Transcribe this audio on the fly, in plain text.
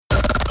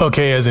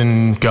Okay, as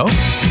in go?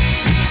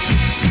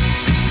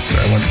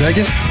 Sorry, 1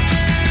 second.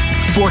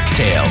 Fork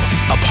Tales,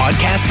 a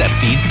podcast that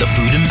feeds the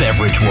food and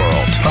beverage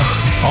world.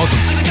 Oh,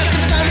 awesome.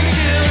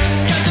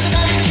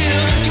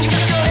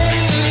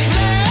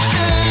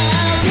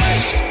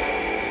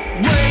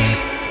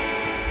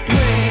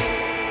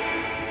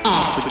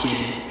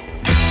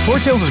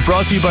 Fork Tales is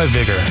brought to you by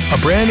Vigor, a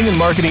branding and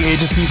marketing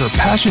agency for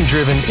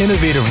passion-driven,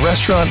 innovative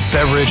restaurant,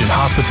 beverage, and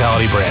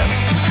hospitality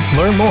brands.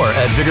 Learn more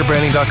at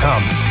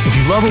vigorbranding.com. If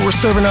you love what we're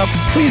serving up,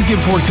 please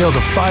give Fork Tales a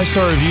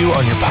 5-star review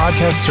on your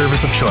podcast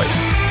service of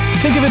choice.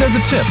 Think of it as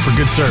a tip for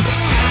good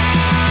service.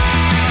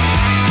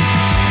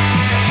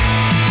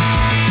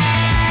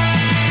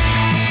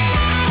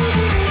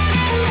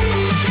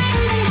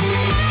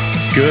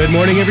 Good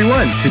morning,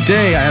 everyone.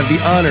 Today, I have the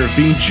honor of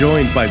being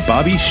joined by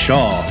Bobby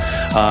Shaw.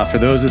 For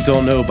those that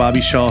don't know,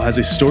 Bobby Shaw has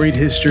a storied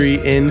history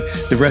in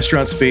the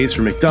restaurant space,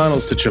 from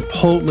McDonald's to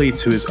Chipotle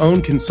to his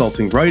own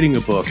consulting, writing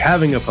a book,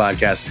 having a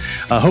podcast.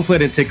 Hopefully I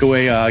didn't take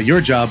away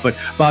your job, but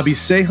Bobby,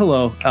 say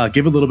hello,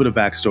 give a little bit of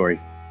backstory.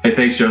 Hey,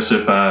 thanks,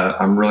 Joseph.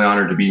 I'm really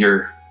honored to be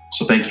here.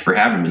 So thank you for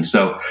having me.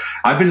 So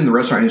I've been in the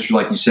restaurant industry,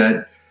 like you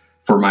said,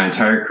 for my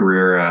entire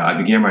career. I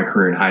began my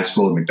career in high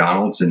school at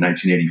McDonald's in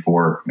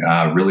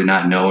 1984, really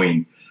not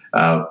knowing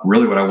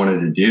really what I wanted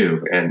to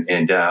do.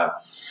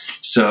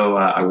 So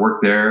I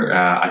worked there.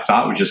 I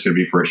thought it was just going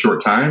to be for a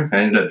short time. I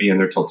ended up being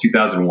there till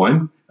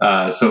 2001.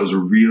 So it was a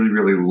really,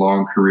 really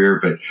long career,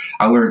 but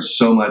I learned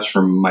so much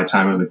from my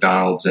time at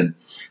McDonald's, and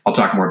I'll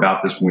talk more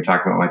about this when we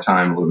talk about my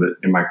time a little bit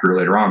in my career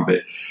later on.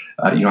 But,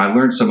 I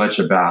learned so much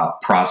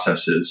about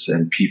processes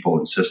and people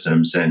and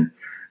systems. And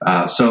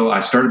so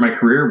I started my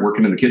career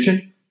working in the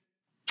kitchen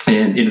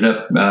and ended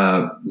up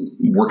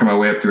working my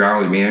way up through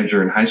hourly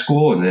manager in high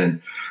school, and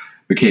then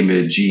became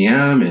a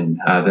GM and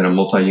then a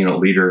multi-unit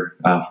leader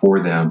for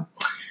them,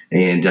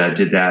 and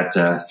did that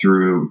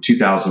through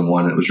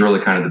 2001. It was really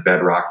kind of the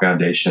bedrock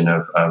foundation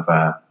of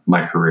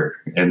my career.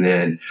 And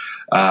then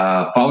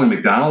following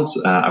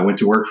McDonald's, I went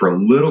to work for a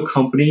little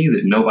company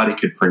that nobody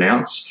could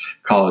pronounce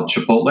called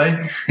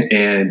Chipotle.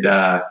 And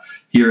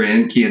here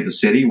in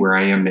Kansas City, where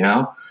I am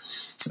now,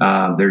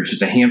 there's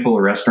just a handful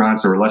of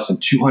restaurants. There were less than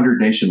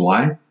 200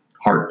 nationwide.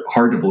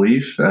 Hard to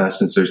believe,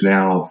 since there's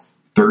now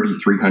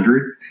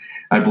 3,300.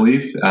 I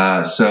believe.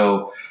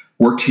 So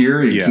worked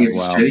here in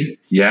Kansas City.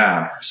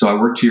 Yeah. So I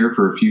worked here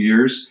for a few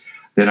years.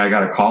 Then I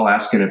got a call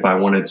asking if I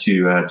wanted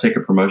to take a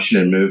promotion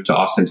and move to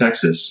Austin,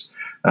 Texas.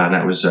 And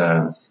that was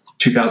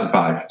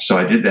 2005. So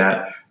I did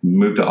that,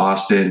 moved to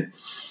Austin,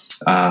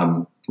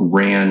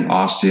 ran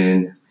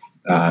Austin,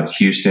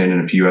 Houston,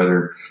 and a few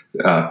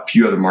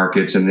other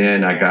markets. And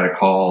then I got a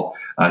call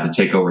to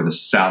take over the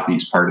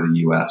southeast part of the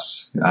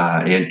U.S.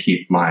 And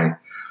keep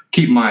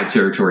my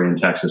territory in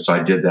Texas. So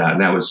I did that,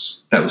 and that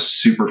was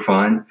super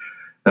fun.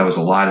 That was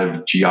a lot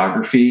of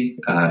geography.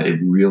 It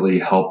really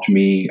helped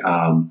me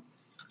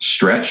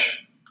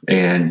stretch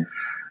and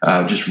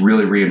just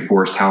really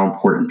reinforced how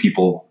important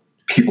people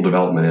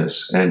development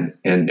is.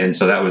 And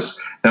so that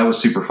was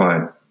super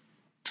fun.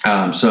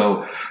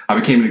 So I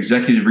became an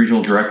executive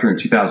regional director in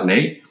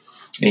 2008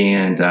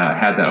 and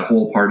had that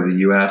whole part of the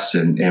U.S.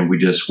 and we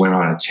just went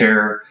on a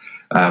tear.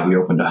 We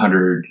opened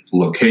 100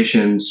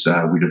 locations.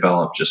 We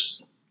developed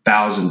just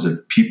thousands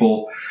of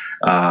people.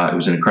 It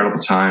was an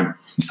incredible time.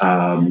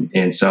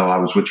 And so I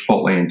was with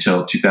Chipotle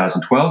until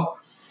 2012.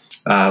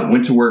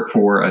 Went to work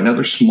for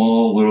another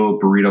small little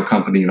burrito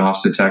company in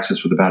Austin,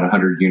 Texas, with about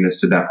 100 units.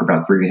 Did that for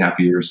about 3.5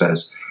 years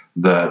as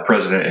the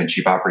president and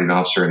chief operating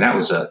officer. And that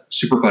was a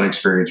super fun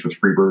experience with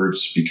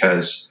Freebirds,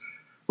 because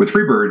with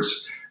Freebirds,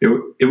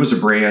 it was a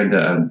brand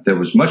that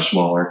was much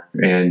smaller,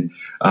 and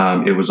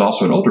it was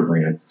also an older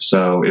brand.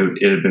 So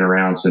it had been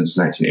around since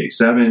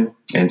 1987.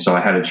 And so I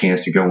had a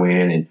chance to go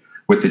in and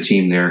with the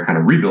team there, kind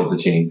of rebuild the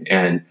team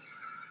and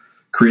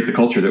create the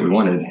culture that we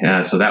wanted.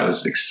 So that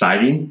was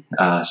exciting.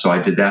 So I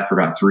did that for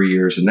about 3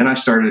 years. And then I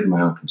started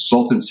my own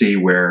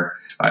consultancy, where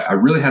I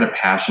really had a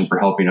passion for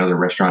helping other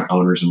restaurant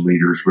owners and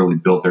leaders really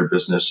build their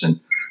business and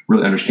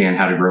really understand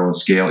how to grow and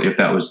scale, if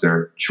that was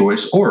their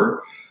choice,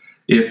 or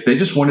if they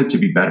just wanted to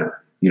be better.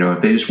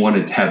 If they just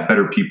wanted to have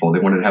better people, they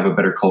wanted to have a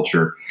better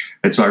culture.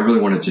 And so I really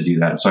wanted to do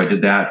that. So I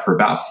did that for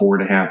about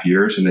 4.5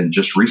 years. And then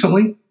just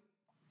recently,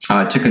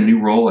 I took a new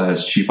role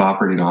as chief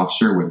operating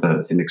officer with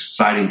an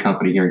exciting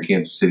company here in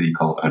Kansas City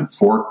called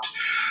Unforked,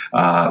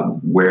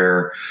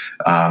 where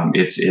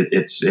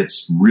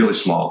it's really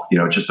small,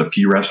 just a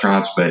few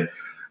restaurants, but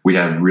we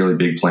have really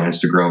big plans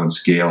to grow and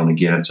scale. And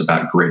again, it's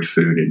about great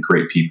food and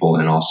great people,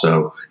 and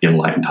also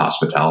enlightened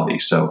hospitality.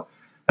 So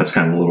that's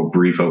kind of a little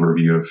brief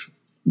overview of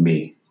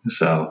me.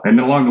 So, and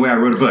along the way, I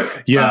wrote a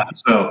book.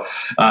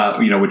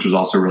 Which was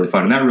also really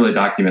fun. And that really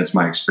documents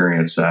my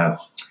experience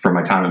from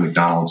my time at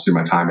McDonald's through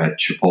my time at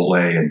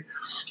Chipotle, and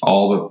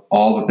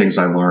all the things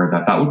I learned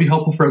that I thought would be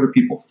helpful for other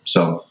people.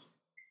 So,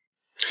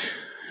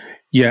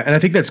 yeah, and I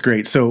think that's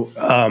great. So,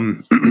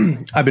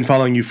 I've been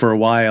following you for a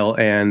while,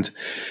 and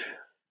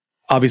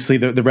obviously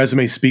the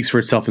resume speaks for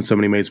itself in so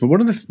many ways, but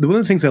one of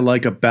the things I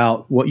like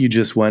about what you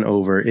just went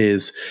over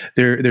is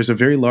there's a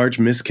very large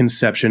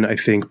misconception, I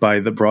think, by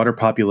the broader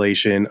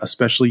population,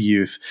 especially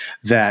youth,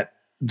 that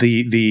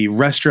the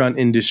restaurant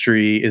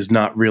industry is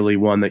not really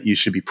one that you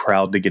should be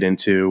proud to get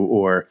into,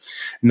 or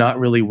not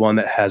really one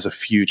that has a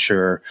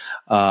future.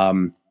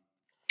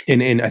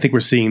 And I think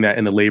we're seeing that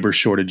in the labor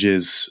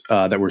shortages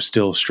that we're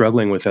still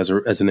struggling with as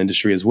an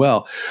industry as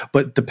well.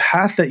 But the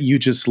path that you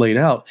just laid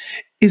out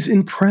is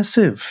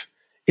impressive.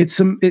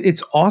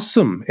 It's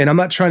awesome. And I'm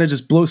not trying to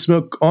just blow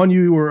smoke on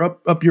you or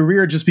up your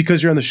rear just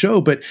because you're on the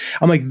show, but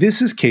I'm like,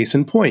 this is case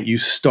in point. You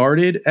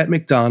started at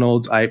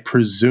McDonald's, I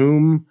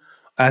presume,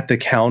 at the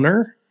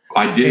counter.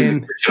 I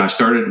did. I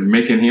started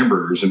making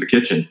hamburgers in the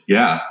kitchen.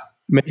 Yeah.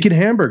 Making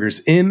hamburgers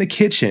in the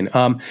kitchen.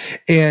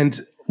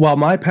 And while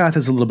my path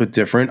is a little bit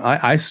different,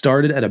 I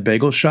started at a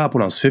bagel shop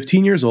when I was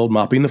 15 years old,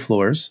 mopping the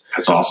floors.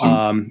 That's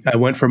awesome. I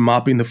went from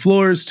mopping the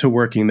floors to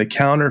working the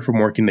counter, from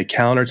working the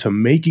counter to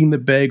making the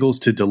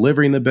bagels, to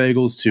delivering the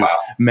bagels, to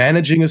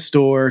managing a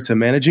store, to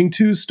managing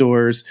 2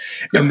 stores.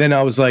 Yep. And then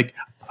I was like,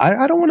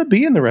 I don't want to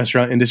be in the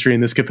restaurant industry in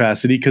this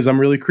capacity because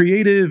I'm really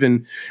creative.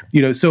 And,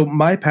 so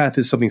my path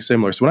is something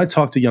similar. So when I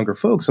talk to younger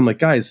folks, I'm like,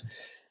 guys,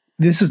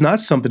 this is not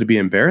something to be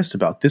embarrassed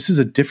about. This is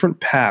a different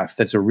path.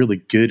 That's a really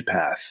good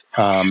path.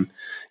 And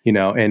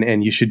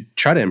you should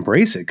try to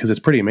embrace it because it's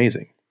pretty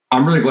amazing.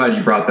 I'm really glad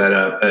you brought that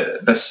up.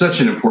 That's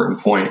such an important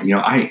point.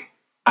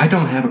 I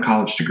don't have a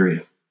college degree.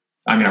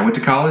 I mean, I went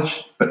to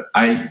college, but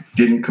I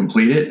didn't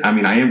complete it. I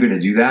mean, I am going to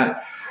do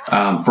that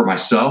for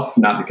myself,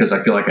 not because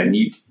I feel like I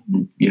need,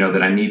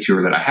 that I need to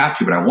or that I have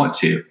to, but I want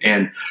to.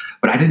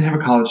 But I didn't have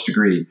a college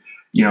degree,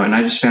 and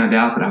I just found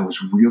out that I was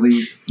really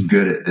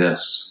good at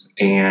this.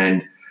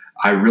 And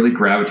I really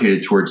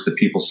gravitated towards the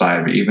people side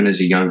of it, even as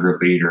a younger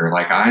leader.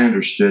 Like, I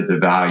understood the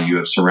value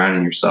of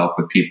surrounding yourself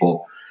with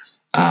people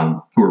who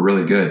are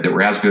really good, that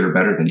were as good or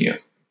better than you.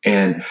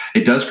 And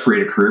it does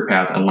create a career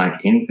path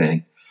unlike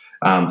anything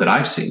that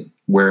I've seen,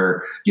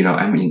 where,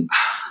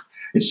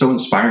 it's so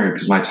inspiring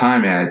because my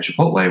time at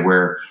Chipotle,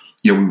 where,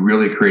 we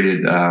really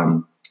created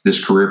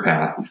this career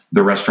path,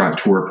 the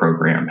restaurateur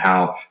program,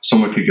 how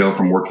someone could go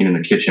from working in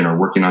the kitchen or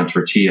working on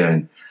tortilla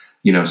and,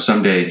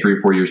 someday 3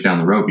 or 4 years down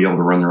the road, be able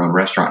to run their own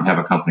restaurant and have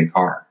a company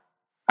car.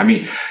 I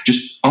mean,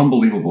 just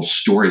unbelievable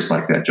stories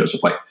like that,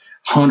 Joseph, like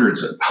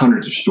hundreds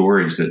of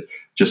stories that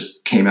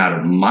just came out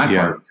of my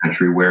part of the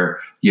country where,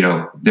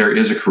 there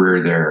is a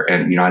career there.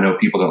 And, I know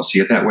people don't see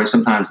it that way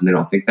sometimes, and they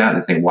don't think that.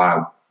 They think, why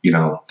would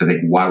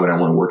I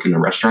want to work in a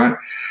restaurant?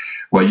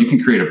 Well, you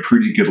can create a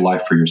pretty good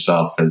life for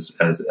yourself, as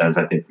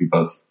I think we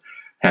both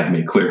have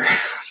made clear.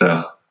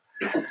 So.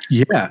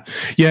 Yeah.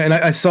 And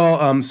I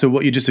saw, so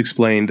what you just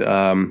explained,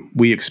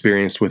 we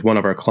experienced with one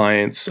of our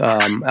clients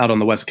out on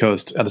the West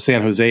Coast at the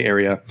San Jose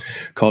area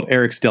called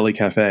Eric's Deli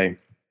Cafe.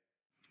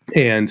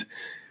 And,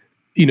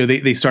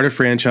 they started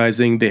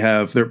franchising.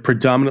 They're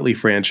predominantly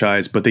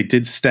franchised, but they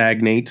did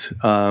stagnate.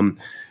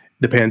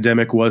 The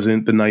pandemic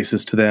wasn't the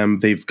nicest to them.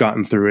 They've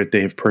gotten through it.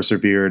 They have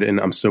persevered,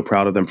 and I'm so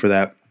proud of them for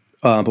that.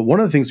 But one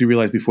of the things we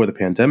realized before the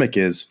pandemic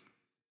is,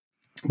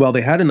 while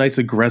they had a nice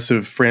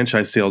aggressive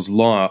franchise sales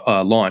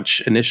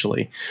launch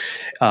initially,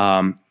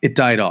 it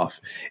died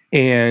off.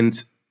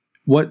 And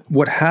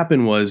what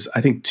happened was,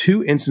 I think,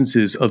 2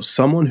 instances of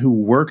someone who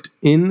worked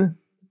in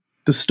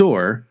the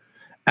store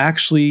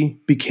actually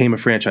became a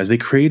franchise. They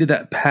created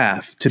that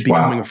path to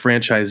becoming a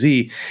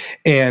franchisee.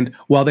 And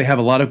while they have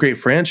a lot of great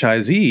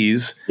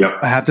franchisees,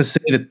 I have to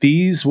say that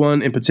these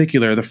one in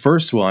particular, the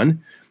first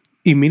one,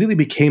 immediately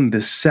became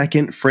the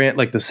second from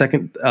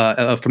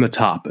the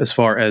top as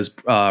far as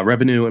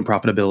revenue and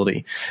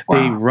profitability.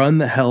 They run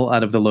the hell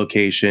out of the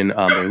location.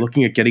 They're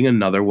looking at getting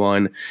another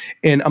one.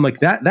 And I'm like,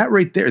 that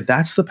right there,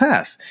 that's the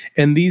path.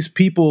 And these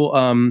people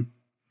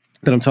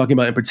that I'm talking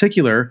about in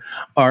particular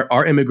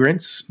are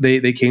immigrants.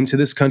 They came to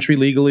this country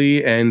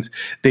legally, and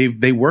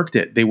they worked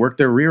it. They worked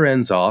their rear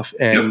ends off,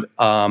 and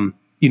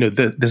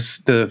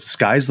the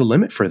sky's the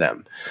limit for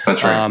them.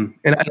 That's right.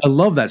 And I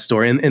love that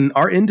story. And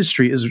our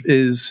industry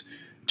is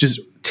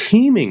just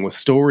teeming with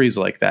stories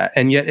like that.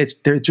 And yet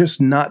they're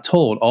just not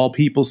told. All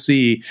people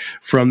see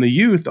from the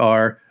youth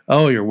are,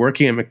 oh, you're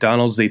working at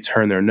McDonald's. They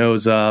turn their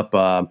nose up.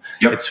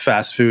 It's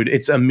fast food.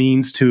 It's a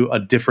means to a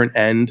different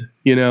end,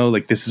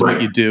 like this is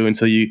what you do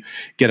until you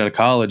get out of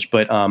college.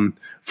 But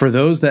for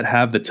those that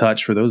have the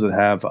touch, for those that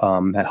have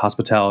that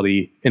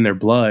hospitality in their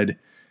blood,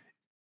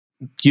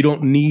 you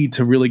don't need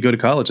to really go to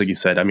college, like you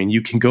said. I mean,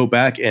 you can go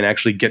back and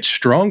actually get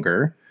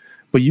stronger,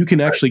 but you can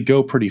actually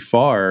go pretty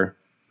far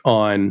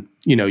on,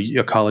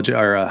 a college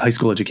or a high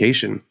school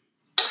education.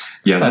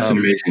 Yeah, that's an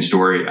amazing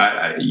story.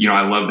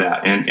 I love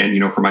that.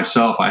 And, for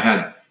myself, I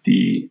had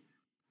the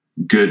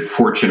good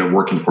fortune of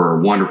working for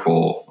a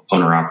wonderful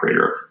owner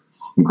operator,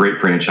 great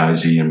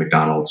franchisee in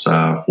McDonald's,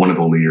 one of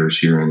the leaders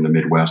here in the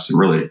Midwest and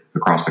really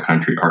across the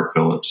country, Art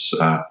Phillips.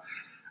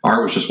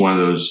 Art was just one of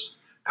those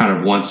kind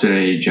of once in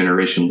a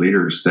generation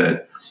leaders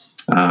that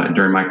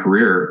during my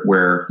career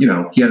where,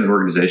 he had an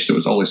organization that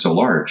was only so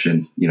large.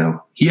 And,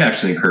 he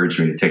actually encouraged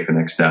me to take the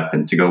next step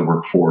and to go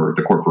work for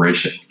the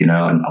corporation, and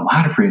a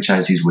lot of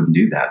franchisees wouldn't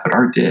do that, but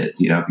Art did,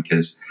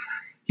 because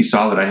he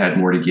saw that I had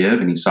more to give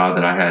and he saw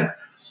that I had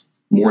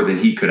more than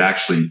he could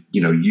actually,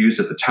 use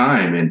at the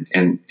time.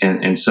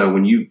 And so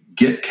when you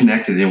get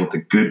connected in with a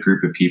good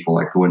group of people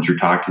like the ones you're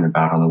talking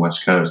about on the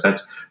West Coast,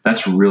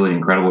 that's really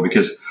incredible,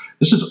 because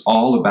this is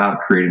all about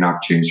creating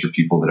opportunities for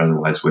people that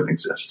otherwise wouldn't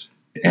exist.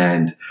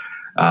 And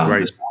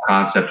this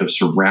concept of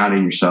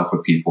surrounding yourself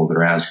with people that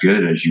are as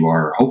good as you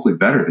are, or hopefully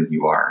better than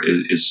you are,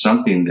 is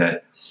something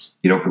that,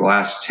 for the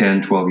last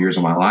 10, 12 years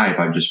of my life,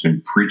 I've just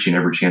been preaching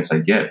every chance I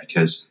get,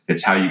 because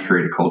it's how you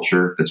create a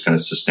culture that's going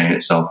to sustain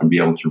itself and be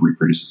able to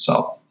reproduce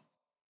itself.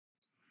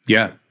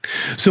 Yeah.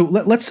 So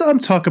let's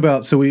talk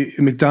about,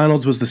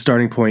 McDonald's was the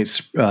starting point,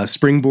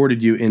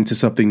 springboarded you into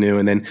something new.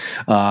 And then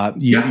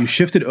you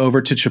shifted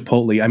over to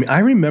Chipotle. I mean, I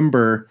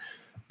remember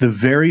the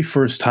very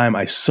first time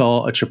I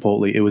saw a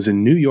Chipotle, it was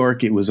in New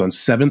York. It was on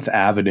 7th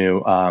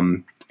Avenue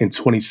in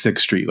 26th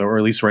Street, or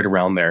at least right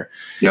around there.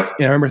 Yep.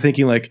 And I remember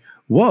thinking like,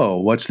 whoa,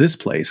 what's this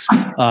place?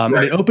 And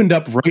it opened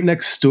up right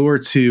next door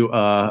to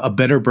a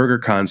Better Burger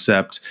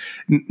concept.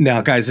 Now,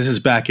 guys, this is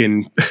back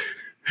in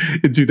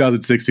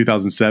 2006,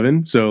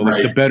 2007. So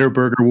the Better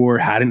Burger War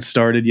hadn't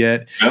started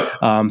yet. Yep.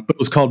 But it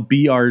was called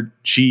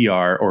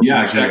BRGR or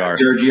BRGR.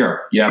 Exactly. BRGR.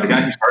 Yeah, the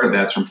guy who started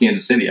that's from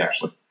Kansas City,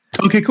 actually.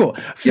 Okay, cool.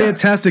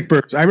 Fantastic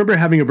burgers. I remember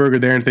having a burger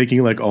there and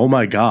thinking like, oh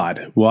my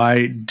God,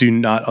 why do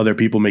not other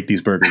people make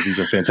these burgers? These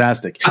are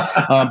fantastic.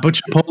 But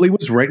Chipotle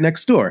was right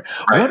next door.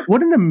 Right.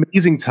 What an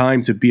amazing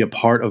time to be a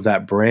part of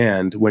that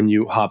brand when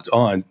you hopped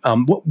on.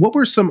 What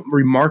were some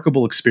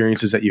remarkable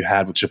experiences that you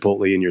had with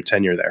Chipotle in your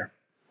tenure there?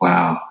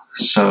 Wow.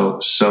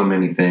 So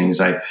many things.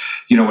 What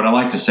I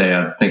like to say,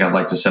 I think I'd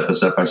like to set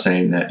this up by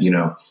saying that,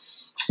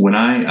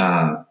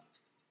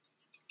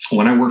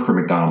 when I worked for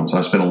McDonald's,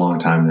 I spent a long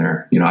time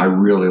there. I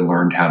really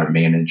learned how to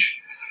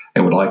manage.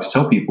 And what I like to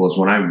tell people is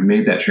when I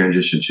made that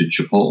transition to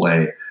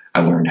Chipotle, I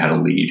learned how to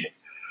lead.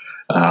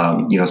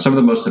 Some of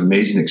the most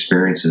amazing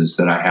experiences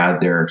that I had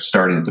there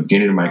starting at the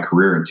beginning of my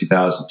career in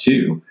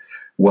 2002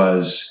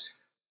 was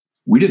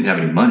we didn't have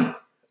any money.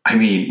 I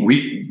mean,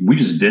 we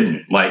just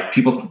didn't. Like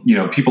people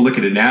look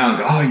at it now and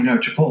go, oh,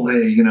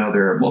 Chipotle,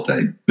 they're a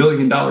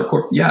multi-billion-dollar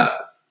corp. Yeah,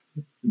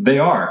 they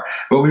are,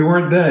 but we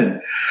weren't then.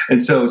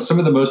 And so some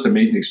of the most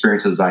amazing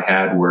experiences I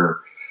had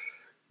were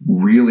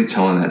really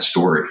telling that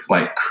story,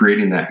 like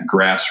creating that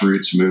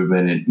grassroots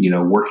movement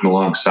and, working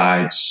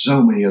alongside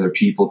so many other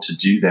people to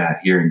do that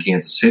here in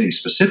Kansas City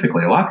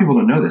specifically. A lot of people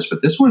don't know this,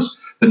 but this was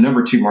the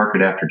number 2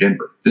 market after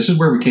Denver. This is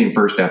where we came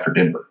first after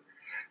Denver.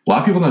 A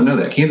lot of people don't know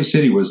that. Kansas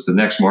City was the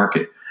next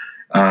market.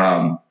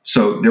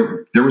 So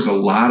there was a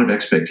lot of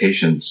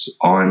expectations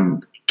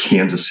on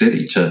Kansas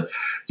City to,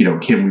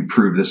 can we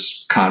prove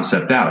this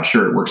concept out?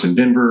 Sure, it works in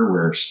Denver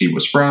where Steve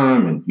was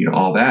from and,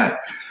 all that.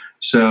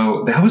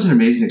 So that was an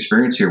amazing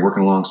experience here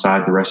working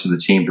alongside the rest of the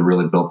team to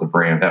really build the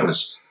brand. That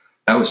was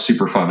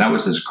super fun. That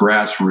was as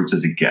grassroots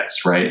as it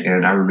gets, right?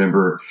 And I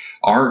remember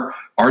our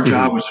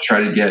job was to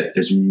try to get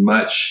as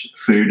much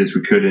food as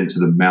we could into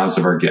the mouths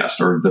of our guests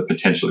or the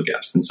potential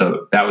guests. And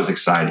so that was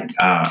exciting.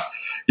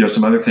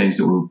 Some other things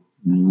that were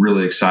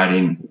really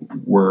exciting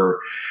were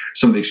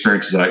some of the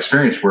experiences that I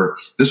experienced where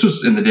this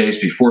was in the days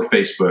before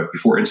Facebook,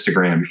 before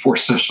Instagram, before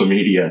social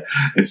media.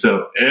 And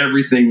so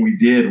everything we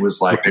did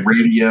was like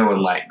radio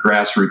and like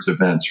grassroots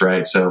events,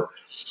 right? So,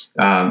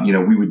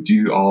 we would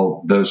do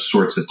all those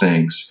sorts of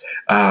things.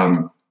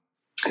 Then,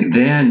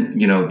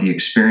 the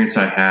experience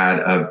I had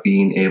of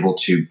being able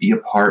to be a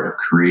part of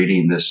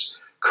creating this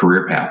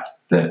career path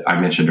that I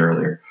mentioned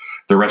earlier,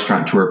 the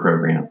restaurant tour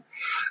program,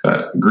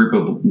 a group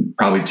of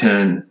probably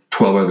 10,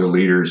 12 other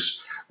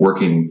leaders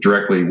working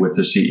directly with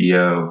the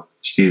CEO,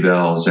 Steve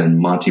Ells and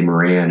Monty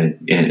Moran,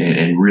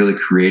 and really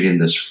creating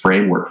this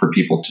framework for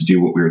people to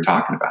do what we were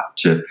talking about,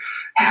 to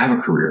have a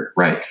career,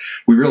 right?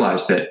 We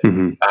realized that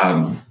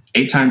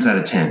 8 times out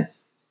of 10,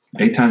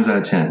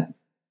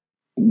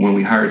 when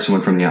we hired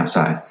someone from the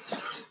outside,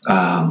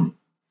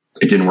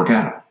 it didn't work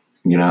out.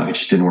 It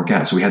just didn't work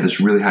out. So we had this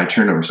really high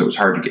turnover, so it was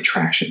hard to get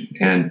traction.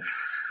 And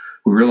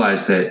we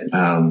realized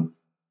that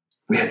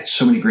we had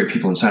so many great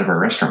people inside of our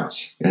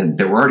restaurants and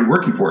that were already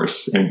working for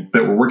us and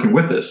that were working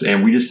with us.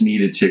 And we just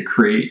needed to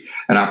create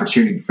an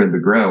opportunity for them to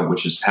grow,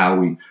 which is how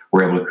we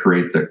were able to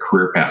create the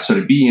career path. So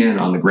to be in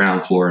on the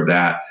ground floor of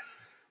that,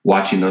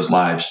 watching those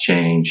lives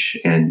change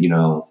and,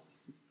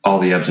 all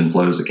the ebbs and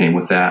flows that came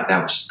with that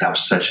was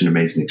such an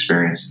amazing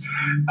experience.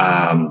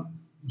 One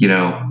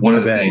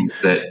of the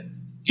things that,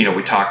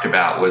 we talked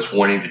about was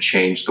wanting to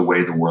change the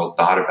way the world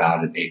thought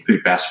about and ate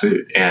food, fast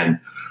food. And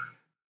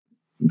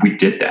we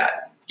did that.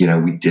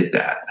 We did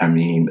that. I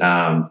mean,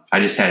 I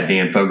just had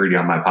Dan Fogarty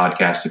on my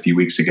podcast a few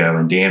weeks ago,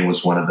 and Dan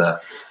was one of the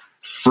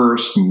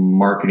first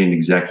marketing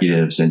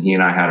executives, and he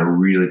and I had a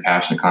really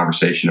passionate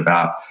conversation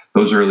about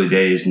those early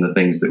days and the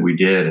things that we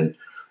did.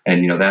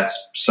 And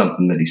that's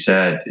something that he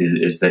said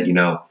is that,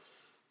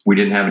 we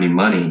didn't have any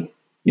money,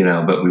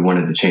 but we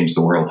wanted to change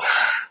the world,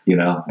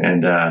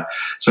 and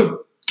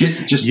so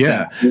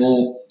that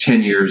whole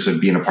 10 years of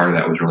being a part of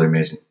that was really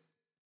amazing.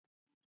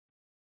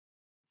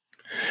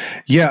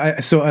 Yeah,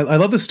 so I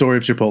love the story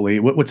of Chipotle.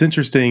 What's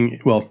interesting,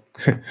 well,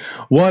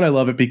 one, I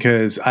love it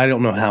because I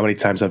don't know how many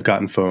times I've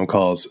gotten phone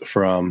calls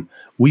from,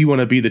 we want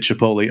to be the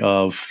Chipotle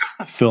of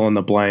fill in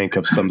the blank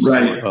of some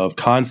sort of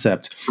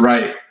concept.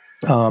 Right.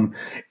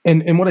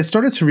 And what I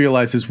started to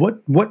realize is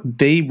what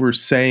they were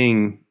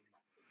saying,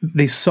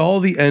 they saw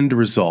the end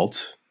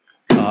result,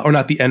 or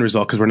not the end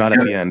result because we're not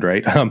at the end,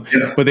 right?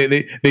 But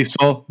they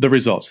saw the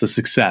results, the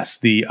success,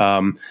 the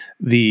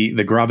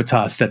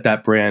gravitas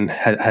that brand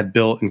had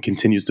built and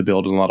continues to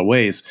build in a lot of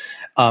ways,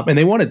 and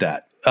they wanted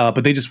that.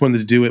 But they just wanted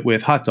to do it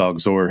with hot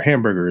dogs or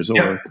hamburgers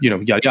or,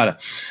 yada, yada.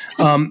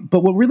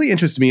 But what really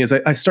interested me is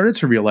I started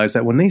to realize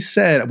that when they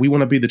said we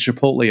want to be the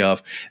Chipotle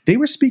of, they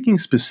were speaking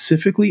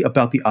specifically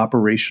about the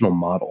operational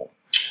model.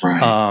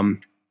 Right.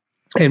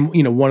 And,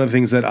 one of the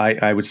things that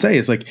I would say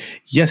is like,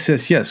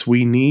 yes,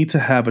 we need to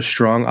have a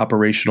strong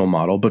operational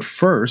model. But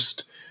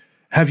first,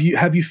 have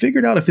you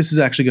figured out if this is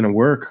actually going to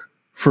work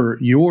for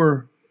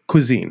your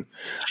cuisine?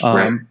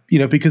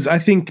 Because I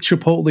think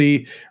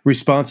Chipotle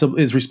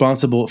is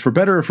responsible, for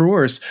better or for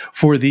worse,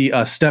 for the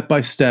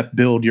step-by-step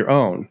build your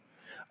own.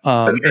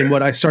 And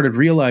what I started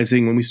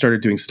realizing when we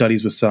started doing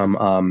studies with some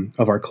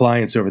of our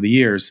clients over the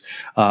years,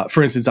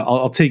 for instance,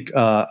 I'll take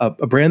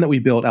a brand that we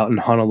built out in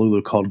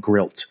Honolulu called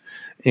Grilt.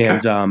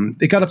 And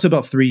it got up to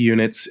about 3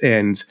 units,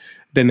 and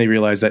then they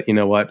realized that,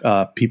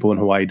 people in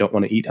Hawaii don't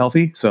want to eat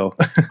healthy. So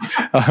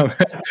and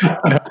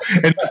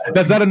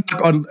that's not a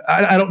knock on,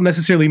 I don't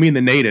necessarily mean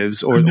the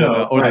natives or the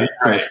locals.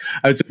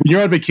 I would say when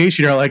you're on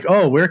vacation, you're like,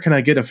 oh, where can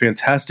I get a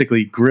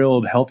fantastically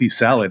grilled, healthy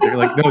salad? They're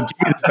like, no, give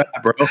me the fat,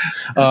 bro.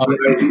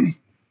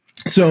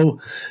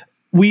 So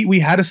we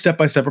had a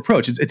step-by-step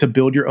approach. It's a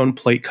build your own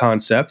plate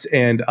concept.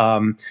 And I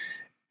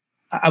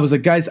was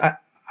like, guys,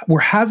 we're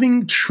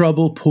having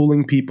trouble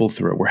pulling people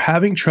through. We're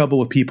having trouble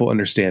with people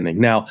understanding.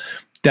 Now,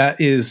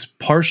 that is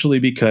partially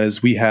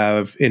because we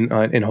have in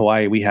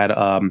Hawaii, we had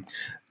a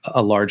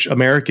large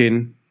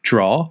American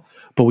draw,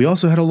 but we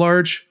also had a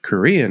large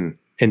Korean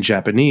and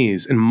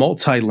Japanese and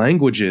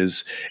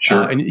multi-languages.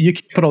 Sure. And you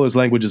can put all those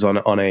languages on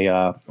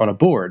a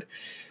board.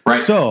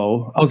 Right.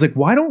 So I was like,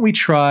 why don't we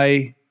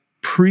try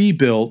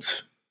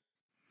pre-built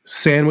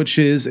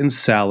sandwiches and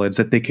salads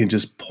that they can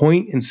just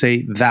point and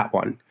say that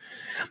one?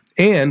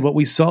 And what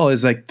we saw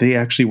is like they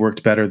actually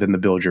worked better than the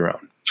build your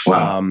own.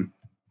 Wow.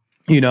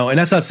 And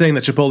that's not saying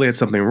that Chipotle had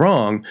something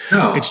wrong.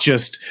 No. It's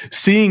just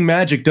seeing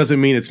magic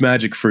doesn't mean it's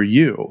magic for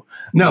you.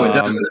 No, it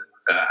doesn't.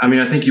 I mean,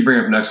 I think you bring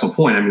up an excellent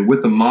point. I mean,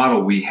 with the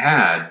model we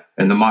had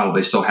and the model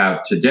they still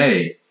have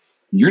today,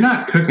 you're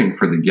not cooking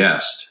for the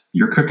guest.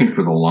 You're cooking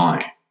for the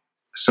line.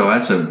 So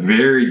that's a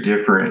very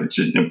different, it's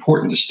an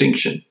important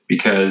distinction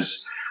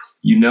because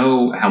you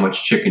know how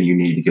much chicken you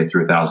need to get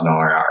through $1,000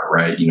 hour,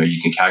 right?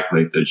 You can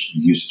calculate the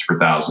usage per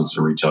thousands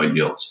of retail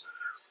yields.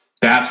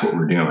 That's what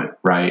we're doing,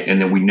 right?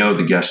 And then we know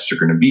the guests are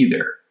going to be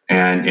there.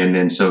 And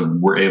then so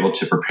we're able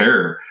to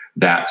prepare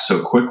that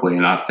so quickly.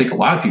 And I think a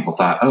lot of people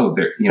thought,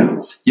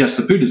 yes,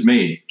 the food is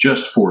made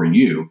just for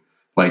you.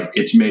 Like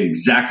it's made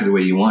exactly the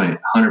way you want it,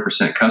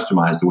 100%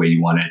 customized the way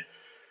you want it.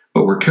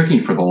 But we're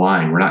cooking for the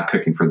line. We're not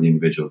cooking for the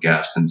individual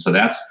guest. And so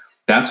that's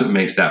what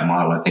makes that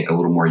model, I think, a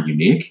little more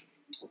unique.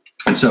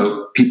 And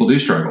so people do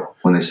struggle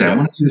when they say, I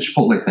want to do the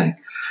Chipotle thing.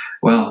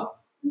 Well,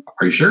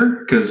 are you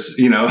sure? Because,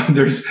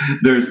 there's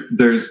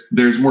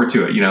more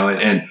to it,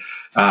 and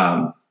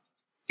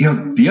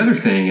the other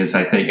thing is,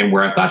 I think, and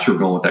where I thought you were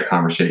going with that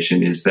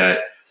conversation is that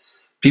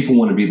people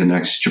want to be the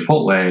next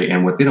Chipotle.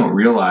 And what they don't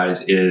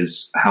realize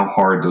is how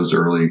hard those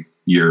early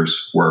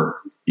years were,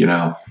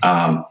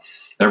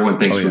 everyone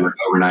thinks we were an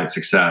overnight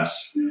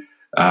success.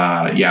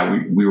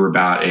 We were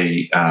about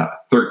a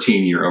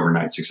 13-year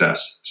overnight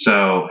success.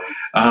 So,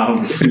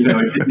 it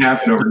didn't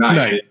happen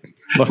overnight.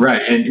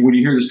 Right. And when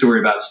you hear the story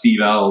about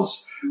Steve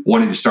Ells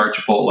wanting to start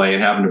Chipotle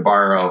and having to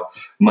borrow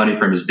money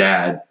from his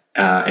dad,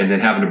 and then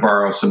having to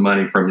borrow some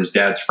money from his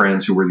dad's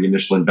friends who were the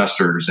initial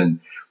investors. And,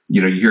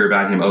 you hear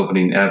about him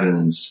opening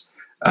Evans,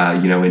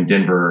 in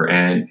Denver.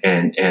 And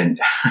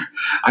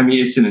I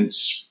mean, it's an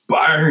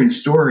inspiring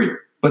story,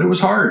 but it was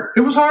hard.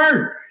 It was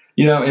hard,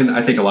 and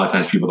I think a lot of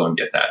times people don't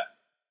get that.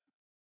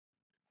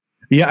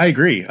 Yeah, I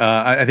agree.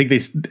 I think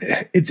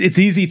it's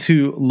easy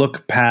to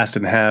look past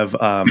and have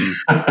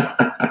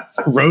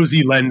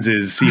rosy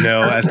lenses,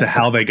 as to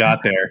how they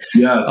got there.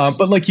 Yes.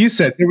 But like you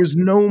said, there was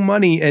no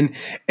money. And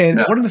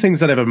one of the things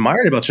that I've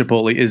admired about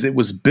Chipotle is it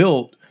was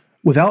built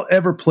without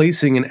ever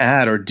placing an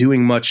ad or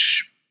doing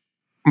much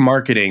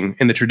marketing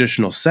in the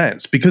traditional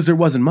sense because there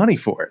wasn't money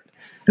for it.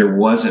 There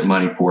wasn't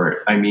money for it.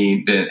 I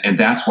mean, and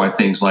that's why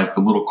things like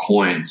the little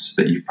coins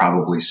that you've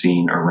probably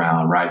seen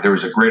around, right? There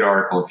was a great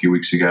article a few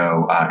weeks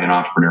ago in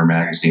Entrepreneur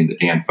Magazine that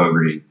Dan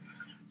Fogarty,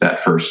 that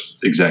first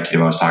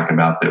executive I was talking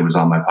about that was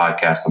on my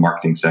podcast, The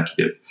Marketing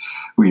Executive,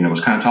 who,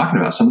 was kind of talking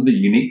about some of the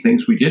unique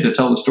things we did to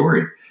tell the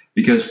story.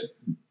 Because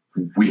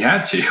we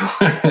had to,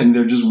 and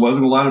there just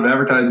wasn't a lot of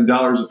advertising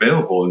dollars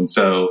available. And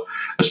so,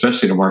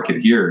 especially in a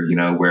market here,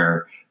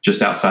 where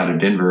just outside of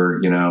Denver,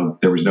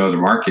 there was no other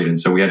market. And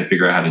so we had to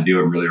figure out how to do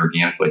it really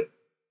organically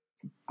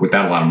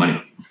without a lot of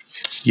money.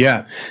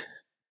 Yeah.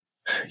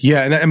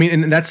 Yeah. And I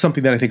mean, and that's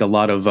something that I think a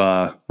lot of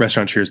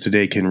restaurateurs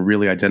today can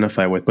really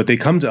identify with, but they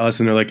come to us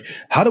and they're like,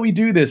 how do we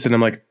do this? And I'm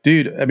like,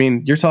 dude, I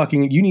mean,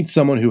 you need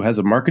someone who has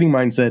a marketing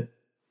mindset,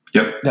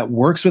 yep, that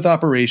works with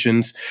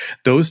operations.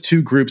 Those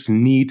two groups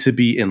need to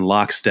be in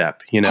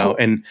lockstep,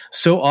 and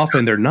so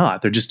often they're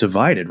not. They're just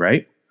divided,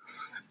 right?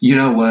 You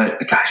know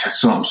what? Gosh,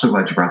 I'm so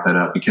glad you brought that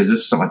up, because this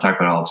is something I talk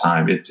about all the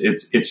time.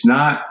 It's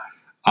not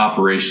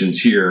operations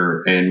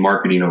here and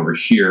marketing over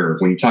here.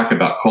 When you talk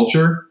about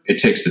culture, it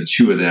takes the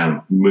two of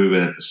them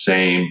moving at the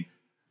same.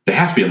 They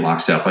have to be in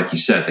lockstep, like you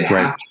said. They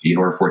have to be in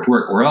order for it to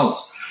work, or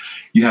else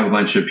you have a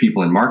bunch of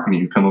people in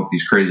marketing who come up with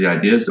these crazy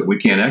ideas that we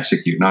can't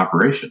execute in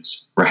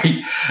operations,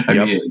 right? I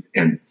mean,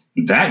 and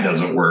that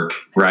doesn't work,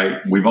 right?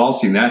 We've all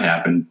seen that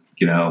happen,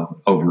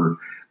 over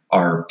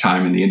our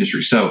time in the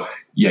industry. So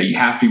yeah, you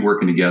have to be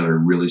working together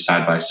really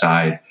side by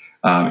side.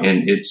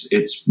 And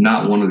it's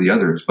not one or the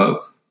other, it's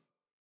both.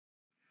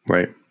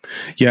 Right.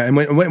 Yeah, and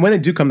when they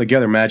do come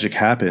together, magic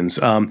happens.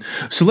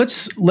 So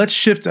let's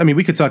shift. I mean,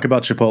 we could talk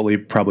about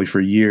Chipotle probably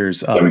for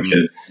years, and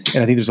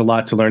I think there's a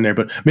lot to learn there.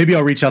 But maybe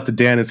I'll reach out to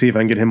Dan and see if I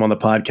can get him on the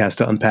podcast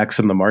to unpack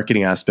some of the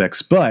marketing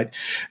aspects. But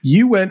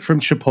you went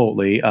from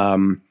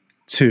Chipotle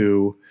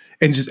to,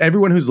 and just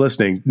everyone who's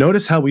listening,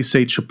 notice how we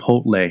say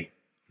Chipotle,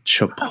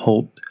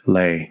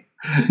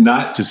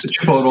 not just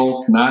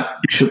Chipotle, not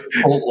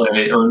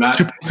Chipotle, or not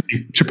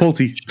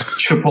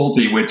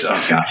Chipotle. Which,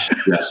 oh gosh,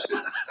 yes.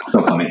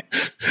 So funny.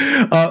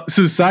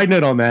 So side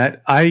note on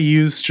that, I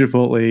use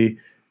Chipotle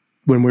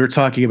when we were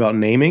talking about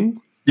naming.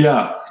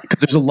 Yeah.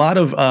 Because there's a lot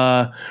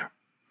of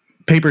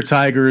paper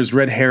tigers,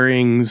 red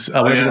herrings,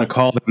 whatever you want to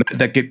call them,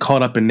 that get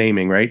caught up in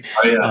naming, right?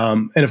 Oh, yeah.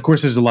 And of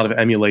course, there's a lot of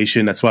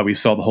emulation. That's why we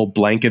saw the whole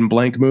blank and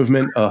blank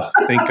movement.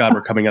 Thank God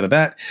we're coming out of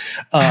that.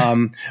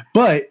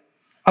 But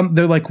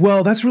they're like,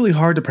 well, that's really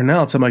hard to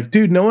pronounce. I'm like,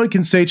 dude, no one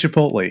can say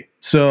Chipotle.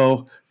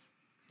 So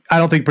I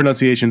don't think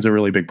pronunciation's a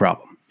really big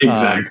problem.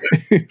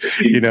 Exactly.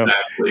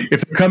 Exactly.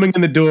 If they're coming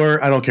in the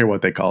door, I don't care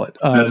what they call it.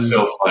 That's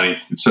so funny.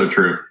 It's so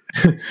true.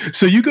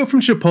 So you go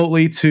from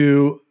Chipotle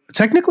to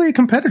technically a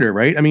competitor,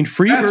 right? I mean,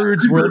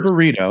 Freebird's World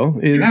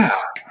Burrito is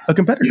a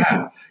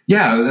competitor.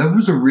 Yeah, that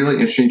was a really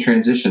interesting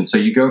transition. So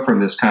you go from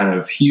this kind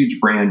of huge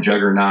brand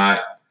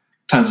juggernaut,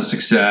 tons of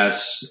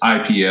success,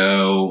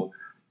 IPO,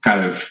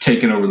 kind of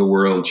taking over the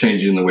world,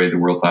 changing the way the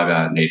world thought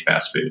about and ate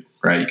fast food,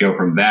 right? You go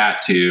from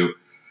that to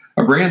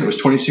a brand that was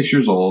 26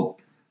 years old,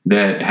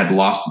 that had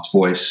lost its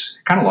voice,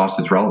 kind of lost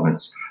its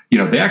relevance.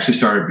 They actually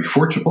started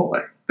before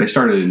Chipotle. They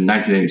started in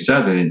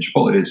 1987, and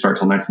Chipotle didn't start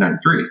until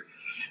 1993.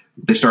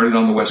 They started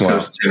on the West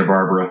Coast in Santa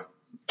Barbara,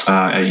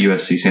 at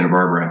USC Santa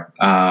Barbara,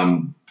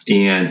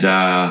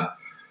 and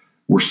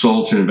were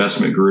sold to an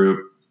investment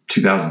group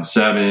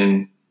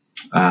 2007.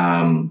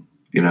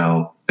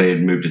 They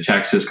had moved to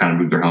Texas, kind of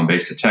moved their home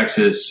base to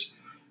Texas.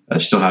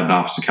 Still had an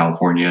office in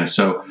California.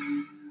 So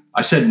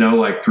I said no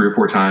like 3 or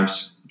 4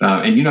 times.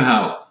 And you know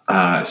how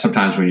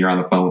sometimes when you're on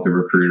the phone with the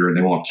recruiter and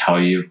they won't tell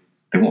you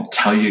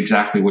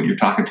exactly what you're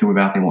talking to them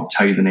about. They won't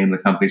tell you the name of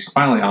the company. So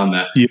finally on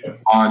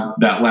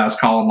that last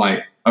call, I'm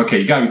like,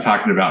 okay, you gotta be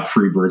talking about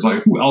Freebirds.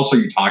 Like, who else are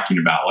you talking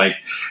about? Like,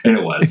 and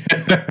it was.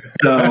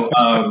 So,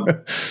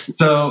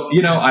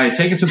 I had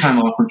taken some time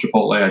off from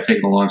Chipotle. I had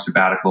taken a long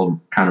sabbatical to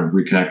kind of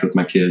reconnect with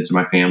my kids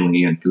and my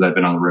family, and because I've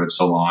been on the road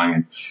so long.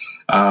 And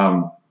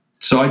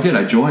so I did.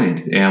 I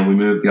joined, and we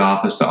moved the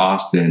office to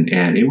Austin,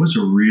 and it was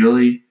a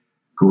really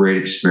great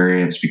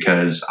experience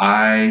because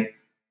I,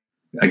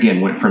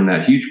 again, went from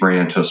that huge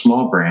brand to a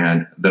small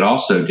brand that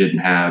also didn't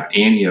have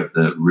any of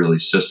the really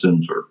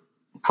systems or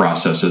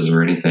processes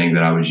or anything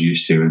that I was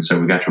used to. And so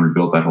we got to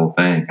rebuild that whole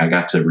thing. I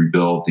got to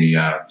rebuild the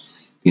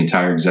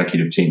entire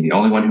executive team. The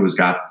only one who was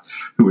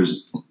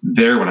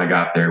there when I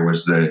got there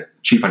was the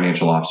chief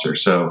financial officer.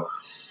 So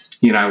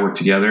he and I worked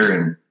together.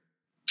 And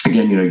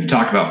again, you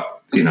talk about,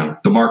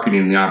 the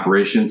marketing and the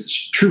operations.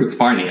 It's true with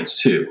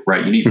finance too,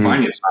 right? You need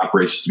finance and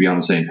operations to be on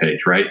the same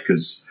page, right?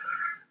 Because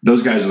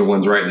those guys are the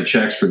ones writing the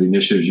checks for the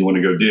initiatives you want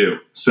to go do.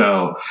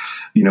 So,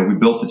 we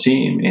built the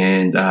team,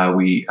 and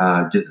we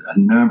did a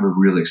number of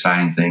really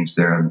exciting things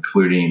there,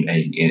 including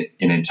an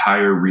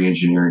entire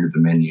re-engineering of the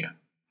menu.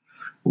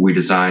 We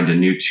designed a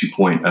new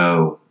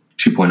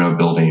 2.0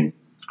 building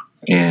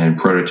and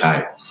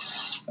prototype.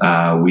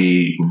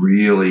 We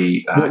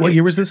really... what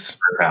year was this?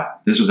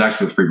 This was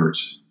actually with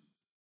Freebirds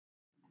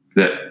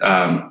that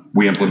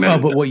we implemented.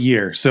 Oh, but what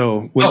year?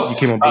 So you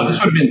came on board?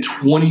 This would have been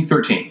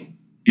 2013.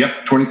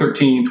 Yep,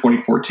 2013,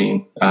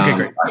 2014. Okay,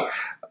 great.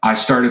 I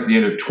started at the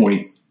end of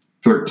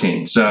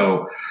 2013.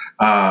 So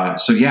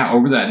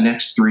over that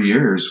next 3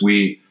 years,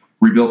 we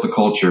rebuilt the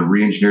culture,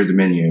 re-engineered the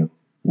menu.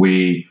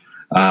 We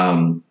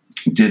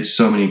did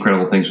so many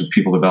incredible things with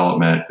people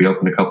development. We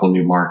opened a couple of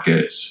new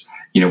markets.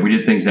 We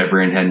did things that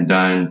brand hadn't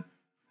done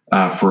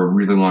for a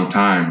really long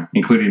time,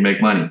 including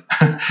make money.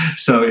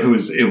 So it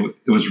was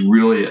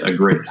really a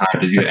great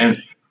time to do it.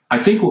 And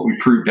I think what we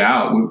proved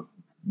out,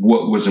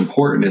 what was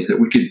important, is that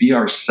we could be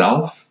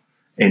ourselves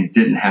and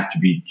didn't have to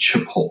be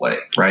Chipotle,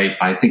 right?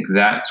 I think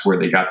that's where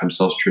they got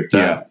themselves tripped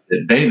up.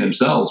 That they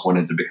themselves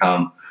wanted to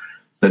become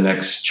the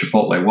next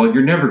Chipotle. Well,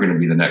 you're never going to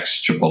be the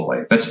next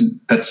Chipotle.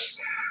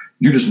 That's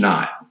you're just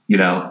not.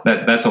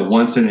 That's a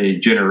once in a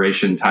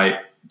generation type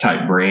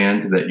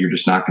brand that you're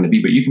just not going to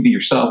be. But you can be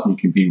yourself, and you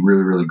can be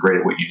really, really great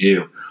at what you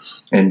do.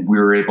 And we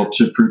were able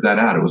to prove that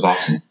out. It was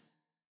awesome.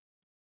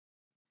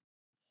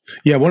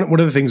 Yeah, one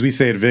of the things we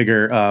say at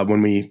Vigor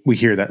when we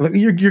hear that,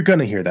 you're going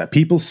to hear that.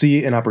 People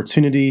see an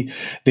opportunity,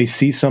 they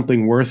see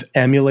something worth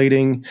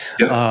emulating,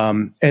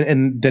 and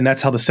then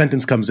that's how the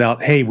sentence comes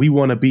out. Hey, we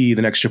want to be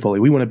the next Chipotle.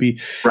 We want to be,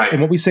 right.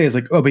 And what we say is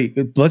like, oh, wait,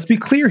 let's be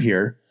clear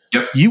here.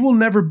 Yep. You will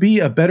never be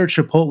a better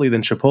Chipotle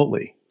than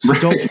Chipotle, so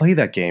don't play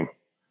that game.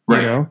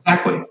 Right.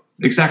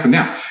 Exactly.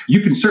 Now, you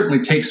can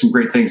certainly take some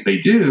great things they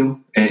do,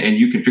 and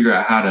you can figure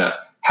out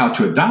how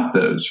to adopt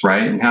those,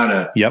 right, and how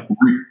to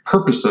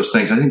repurpose those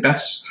things. I think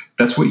that's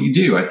what you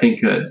do. I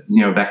think that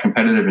that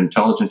competitive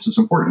intelligence is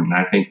important, and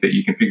I think that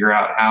you can figure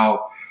out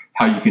how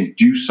you can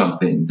do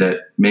something that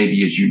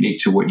maybe is unique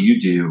to what you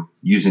do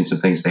using some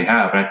things they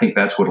have. And I think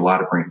that's what a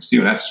lot of brands do,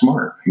 and that's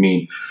smart. I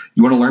mean,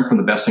 you want to learn from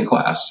the best in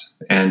class,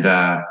 and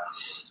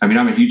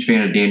I'm a huge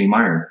fan of Danny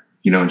Meyer,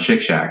 in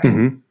Shake Shack,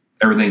 and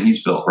everything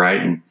he's built, right?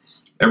 And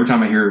every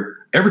time I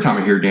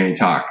hear Danny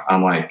talk,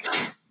 I'm like,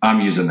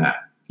 I'm using that.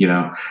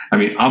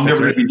 I'm never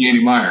going to be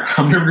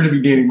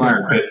Danny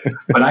Meyer.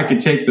 But I can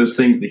take those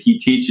things that he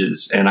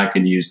teaches and I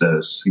can use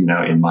those,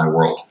 in my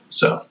world.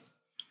 So,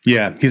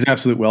 yeah, he's an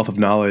absolute wealth of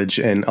knowledge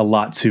and a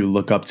lot to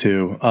look up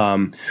to.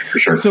 For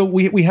sure. So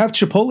we have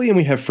Chipotle and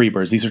we have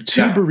Freebirds. These are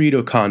two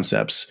burrito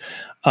concepts.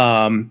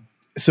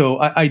 So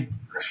I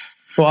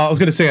was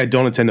going to say I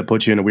don't intend to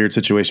put you in a weird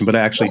situation, but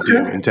I actually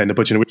do intend to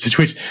put you in a weird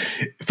situation.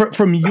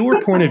 From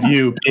your point of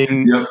view,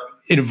 being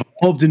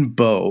involved in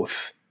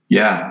both,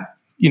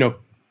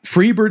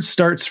 Freebirds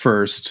starts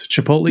first,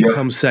 Chipotle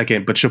comes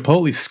second, but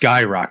Chipotle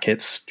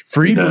skyrockets.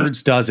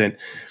 Freebirds doesn't.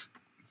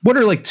 What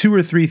are like 2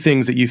 or 3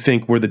 things that you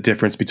think were the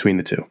difference between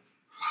the two?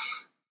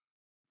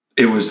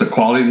 It was the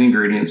quality of the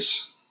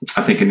ingredients.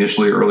 I think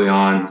initially, early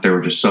on, they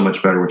were just so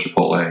much better with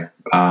Chipotle.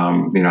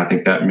 I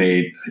think that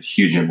made a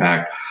huge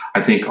impact.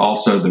 I think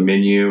also the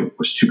menu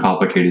was too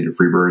complicated at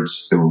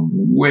Freebirds. There were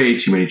way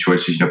too many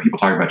choices. People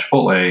talk about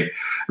Chipotle,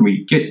 and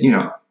we get,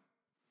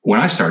 when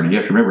I started, you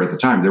have to remember at the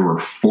time, there were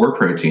 4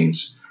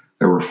 proteins,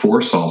 there were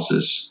 4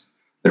 sauces,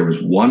 there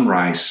was 1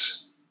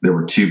 rice, there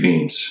were 2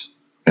 beans,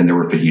 and there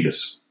were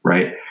fajitas,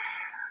 right?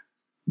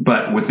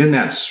 But within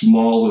that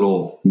small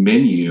little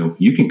menu,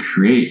 you can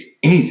create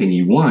anything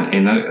you want.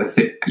 And I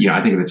think at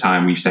the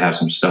time we used to have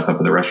some stuff up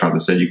at the restaurant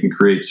that said you can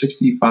create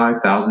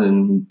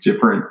 65,000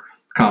 different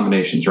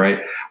combinations,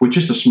 right? With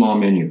just a small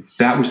menu.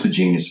 That was the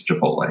genius of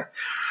Chipotle.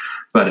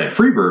 But at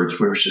Freebirds,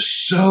 where there's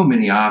just so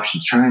many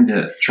options, trying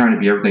to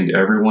be everything to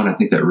everyone, I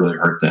think that really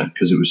hurt them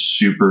because it was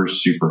super,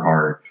 super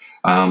hard.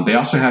 They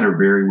also had a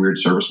very weird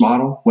service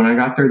model when I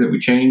got there that we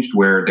changed,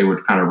 where they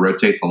would kind of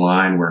rotate the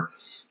line where,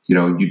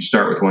 you'd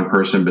start with one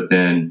person, but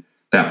then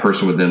that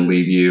person would then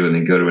leave you and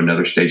then go to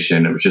another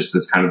station. It was just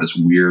this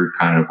weird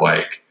kind of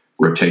like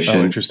rotation.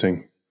 Oh,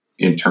 interesting.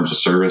 In terms of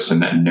service,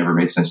 and that never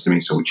made sense to me.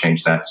 So we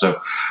changed that. So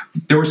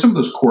there were some of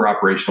those core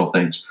operational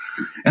things.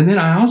 And then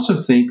I also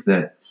think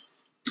that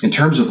in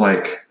terms of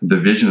like the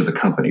vision of the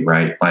company,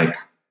 right? Like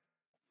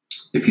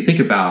if you think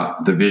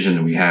about the vision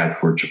that we had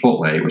for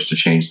Chipotle, it was to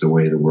change the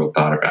way the world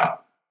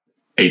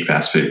ate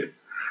fast food.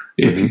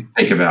 If you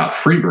think about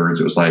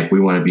Freebirds, it was like, we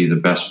want to be the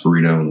best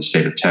burrito in the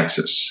state of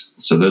Texas.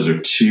 So those are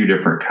 2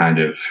 different kind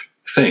of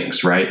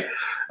things, right?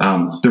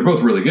 They're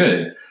both really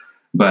good,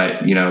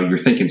 but you're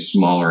thinking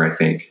smaller, I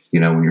think,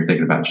 when you're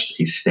thinking about just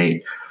a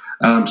state.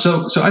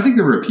 So I think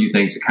there were a few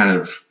things that kind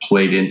of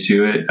played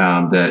into it,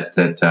 that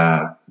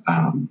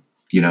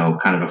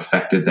kind of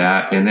affected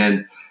that. And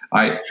then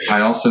I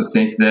also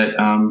think that,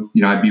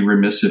 I'd be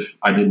remiss if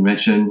I didn't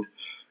mention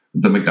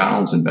the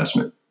McDonald's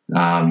investment,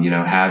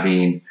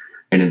 having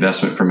an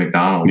investment from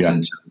McDonald's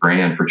into the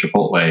brand for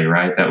Chipotle,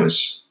 right? That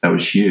was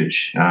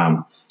huge.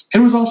 It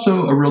was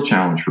also a real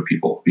challenge for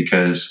people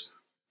because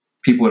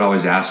people would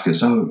always ask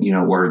us,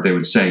 or they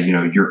would say,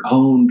 you're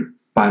owned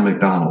by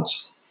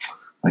McDonald's.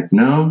 Like,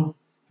 no,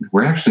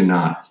 we're actually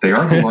not. They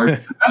are the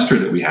largest investor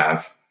that we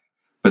have,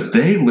 but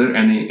they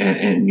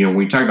and when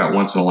we talk about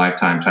once in a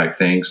lifetime type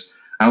things,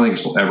 I don't think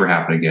this will ever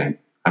happen again.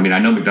 I mean, I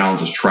know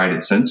McDonald's has tried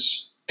it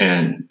since,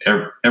 and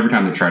every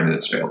time they tried it,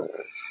 it's failed.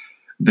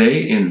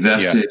 They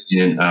invested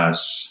in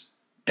us,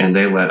 and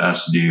they let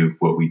us do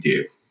what we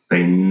do.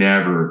 They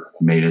never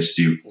made us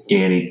do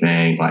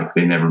anything. Like,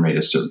 they never made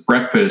us serve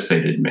breakfast. They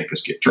didn't make us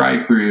get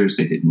drive-thrus.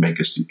 They didn't make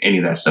us do any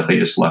of that stuff. They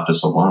just left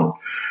us alone,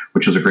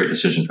 which was a great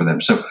decision for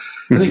them. So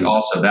I think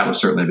also that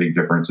was certainly a big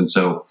difference. And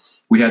so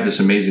we had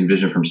this amazing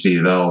vision from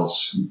Steve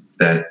Ells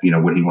that,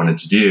 what he wanted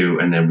to do,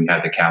 and then we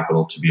had the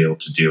capital to be able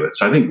to do it.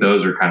 So I think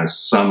those are kind of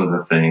some of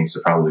the things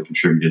that probably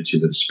contributed to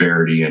the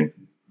disparity in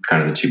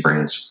kind of the two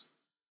brands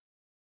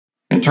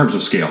in terms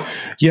of scale.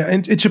 Yeah,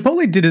 and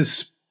Chipotle did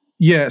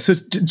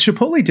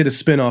Chipotle did a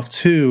spinoff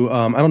too.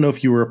 I don't know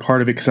if you were a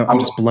part of it because I'm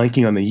just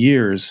blanking on the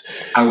years.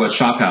 I was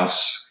Shop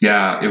House.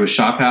 Yeah, it was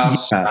Shop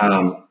House.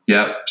 Yeah.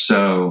 Yep.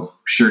 So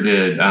sure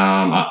did.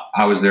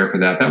 I was there for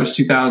that. That was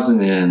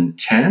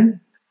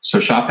 2010. So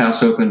Shop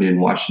House opened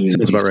in Washington,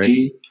 D.C. About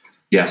right.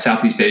 Yeah,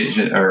 Southeast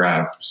Asian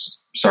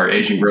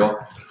Asian Grill.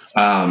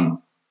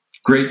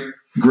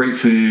 Great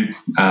food.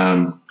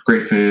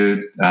 Great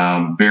food.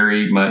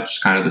 Very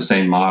much kind of the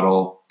same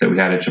model that we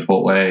had at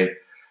Chipotle.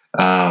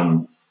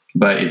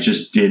 But it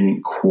just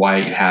didn't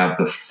quite have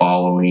the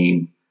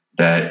following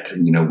that,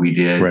 we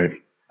did. Right.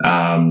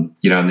 And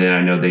then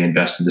I know they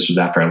invested, this was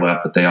after I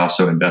left, but they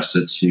also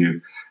invested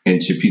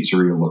into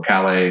Pizzeria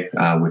Locale,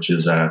 which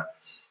is a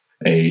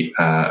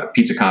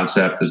pizza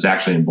concept that's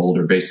actually in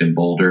Boulder, based in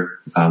Boulder,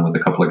 with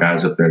a couple of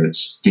guys up there that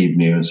Steve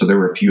knew. And so there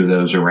were a few of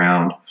those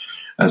around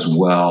as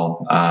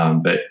well.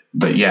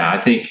 But yeah,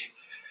 I think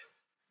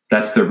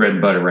that's their bread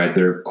and butter, right?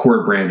 Their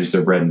core brand is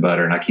their bread and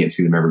butter, and I can't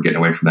see them ever getting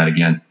away from that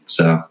again.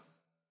 So.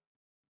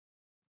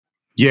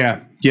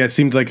 Yeah. It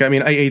seemed like, I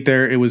ate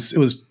there. It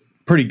was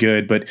pretty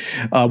good. But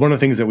one of the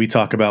things that we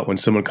talk about when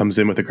someone comes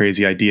in with a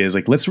crazy idea is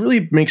like, let's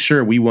really make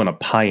sure we want to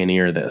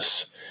pioneer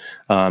this.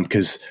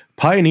 Because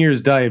pioneers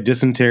die of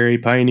dysentery.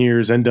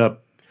 Pioneers end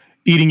up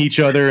eating each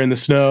other in the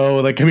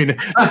snow.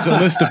 There's a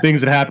list of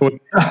things that happen with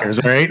pioneers,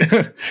 all right?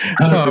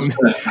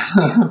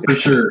 For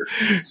sure.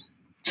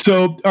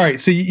 So, all right.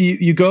 So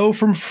you go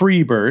from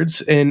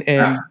Freebirds and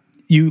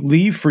you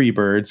leave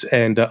Freebirds.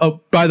 And,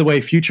 by the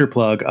way, future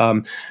plug,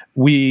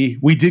 we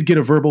did get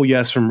a verbal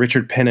yes from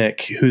Richard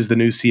Pinnock, who's the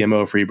new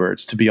CMO of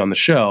Freebirds, to be on the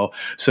show.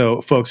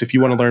 So, folks, if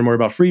you want to learn more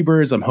about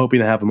Freebirds, I'm hoping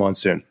to have him on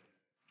soon.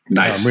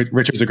 Nice.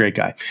 Richard's a great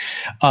guy.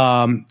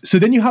 So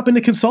then you hop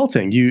into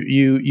consulting.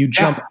 You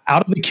jump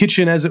out of the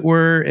kitchen, as it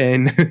were,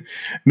 and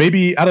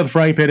maybe out of the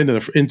frying pan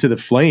into the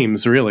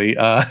flames. Really,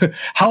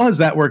 how has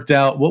that worked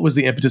out? What was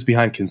the impetus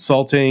behind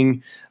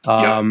consulting?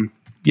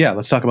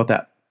 Let's talk about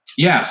that.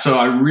 Yeah, so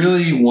I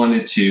really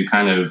wanted to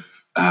kind of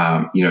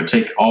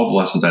take all the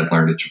lessons I'd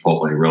learned at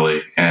Chipotle,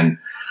 really, and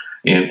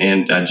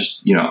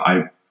just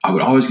I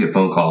would always get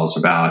phone calls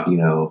about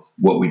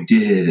what we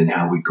did and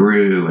how we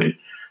grew and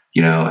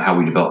how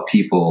we develop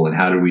people and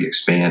how do we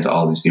expand to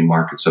all these new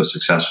markets so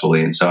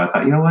successfully. And so I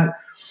thought, you know what,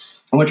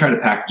 I'm going to try to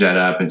package that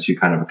up into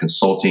kind of a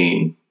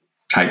consulting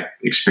type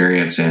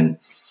experience and,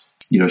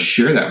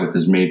 share that with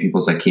as many people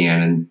as I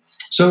can. And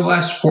so the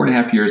last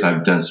 4.5 years,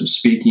 I've done some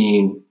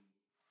speaking.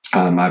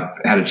 I've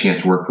had a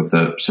chance to work with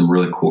some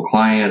really cool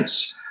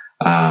clients.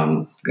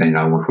 And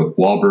I worked with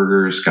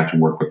Wahlburgers, got to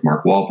work with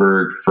Mark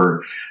Wahlberg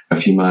for a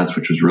few months,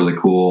 which was really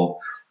cool,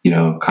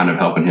 kind of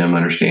helping him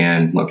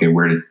understand, okay,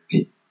 where did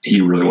he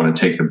really want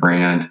to take the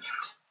brand,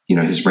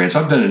 his brand.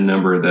 So I've done a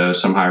number of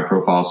those, some higher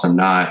profile, some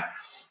not.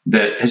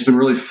 That has been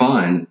really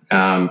fun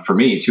for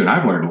me too. And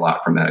I've learned a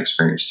lot from that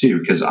experience too,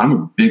 because I'm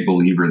a big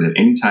believer that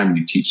anytime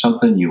you teach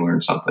something, you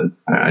learn something.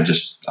 I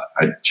just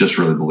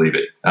really believe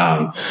it.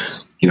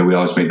 We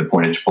always make the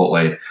point at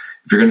Chipotle,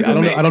 if you're going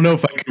to I don't know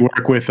if I could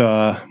work with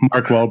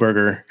Mark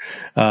Wahlberg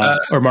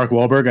or Mark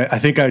Wahlberg. I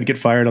think I would get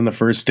fired on the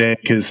first day,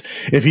 because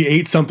if he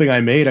ate something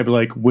I made, I'd be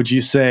like, would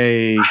you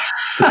say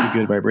it's a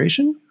good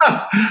vibration?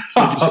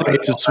 Would you say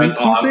it's a sweet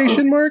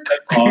sensation, Mark?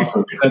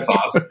 That's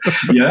awesome.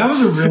 Yeah, that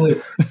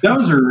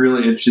was a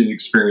really interesting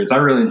experience. I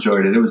really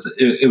enjoyed it.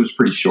 It was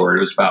pretty short. It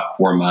was about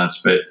 4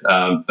 months, but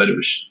it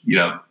was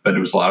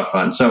a lot of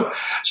fun. So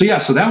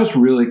that was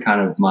really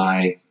kind of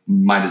my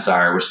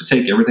desire, was to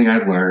take everything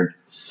I'd learned,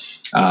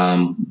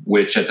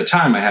 which at the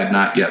time I had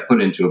not yet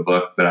put into a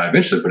book, but I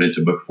eventually put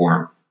into book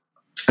form,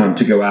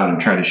 to go out and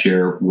try to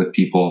share with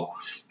people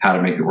how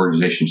to make the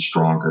organization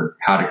stronger,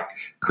 how to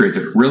create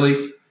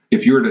really,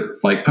 if you were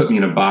to put me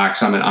in a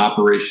box, I'm an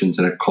operations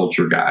and a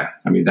culture guy.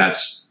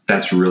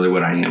 That's really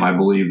what I am. I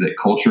believe that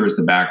culture is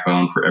the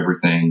backbone for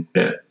everything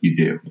that you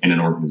do in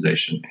an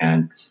organization,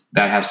 and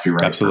that has to be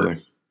right. Absolutely.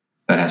 First.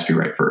 That has to be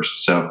right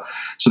first. So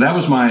that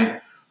was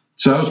my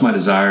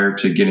desire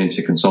to get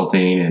into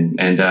consulting,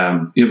 and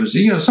it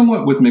was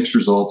somewhat with mixed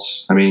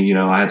results. I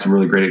had some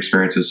really great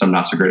experiences, some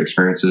not so great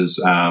experiences.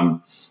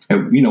 And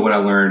what I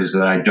learned is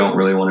that I don't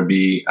really want to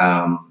be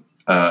an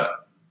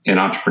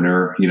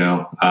entrepreneur.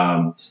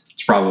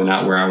 It's probably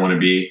not where I want to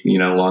be,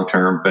 long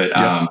term.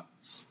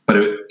 But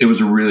it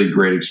was a really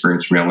great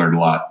experience for me. I learned a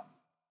lot.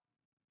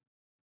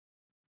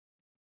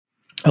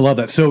 I love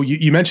that. So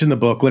you mentioned the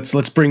book.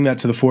 Let's bring that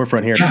to the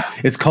forefront here. Yeah.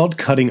 It's called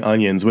Cutting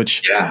Onions,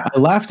 which I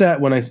laughed at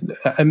when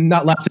I'm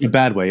not laughed in a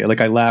bad way.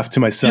 I laughed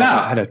to myself.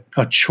 Yeah. I had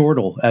a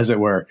chortle, as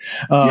it were,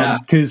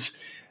 because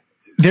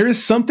there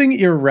is something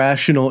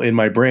irrational in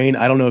my brain.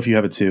 I don't know if you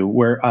have it too,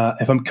 where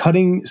if I'm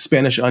cutting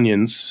Spanish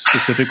onions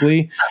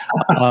specifically,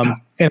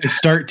 and I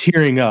start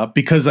tearing up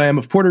because I am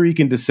of Puerto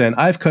Rican descent.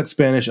 I've cut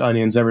Spanish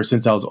onions ever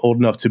since I was old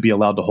enough to be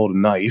allowed to hold a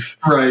knife.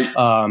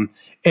 Right.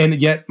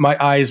 And yet my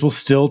eyes will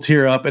still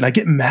tear up, and I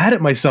get mad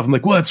at myself. I'm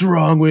like, "What's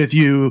wrong with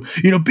you?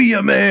 Be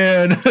a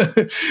man."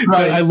 Right.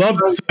 But I loved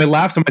it. So I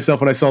laughed at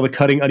myself when I saw the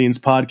Cutting Onions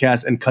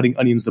podcast and Cutting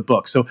Onions the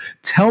book. So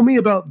tell me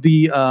about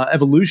the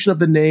evolution of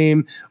the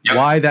name,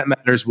 why that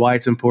matters, why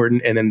it's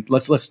important, and then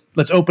let's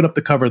open up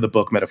the cover of the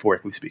book,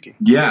 metaphorically speaking.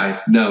 Yeah,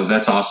 no,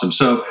 that's awesome.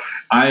 So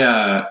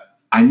I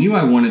knew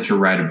I wanted to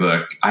write a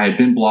book. I had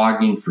been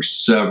blogging for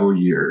several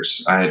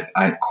years. I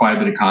had quite a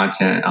bit of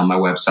content on my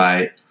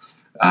website.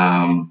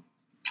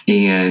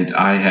 And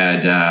I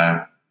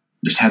had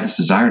just had this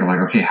desire to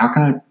okay, how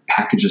can I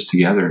package this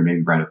together and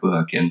maybe write a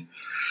book? And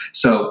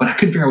so, but I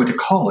couldn't figure out what to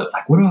call it.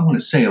 What do I want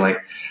to say?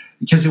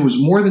 Because it was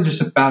more than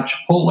just about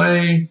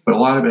Chipotle, but a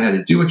lot of it had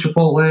to do with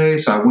Chipotle.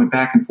 So I went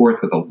back and forth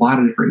with a lot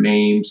of different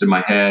names in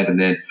my head. And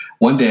then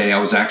one day I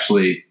was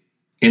actually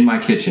in my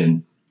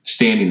kitchen,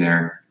 standing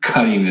there,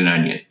 cutting an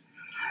onion.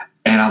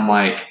 And I'm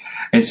like,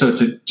 and so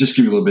to just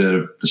give you a little bit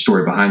of the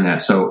story behind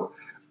that. So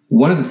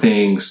one of the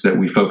things that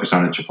we focus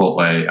on at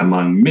Chipotle,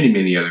 among many,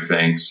 many other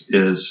things,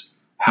 is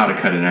how to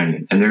cut an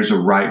onion. And there's a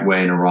right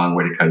way and a wrong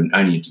way to cut an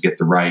onion to get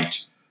the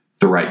right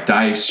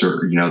dice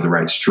or, the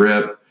right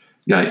strip.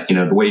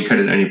 The way you cut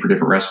an onion for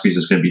different recipes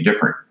is going to be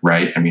different,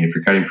 right? I mean, if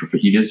you're cutting for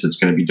fajitas, it's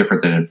going to be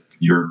different than if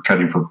you're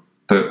cutting for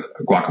the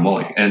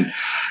guacamole. And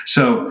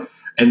so,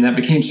 and that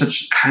became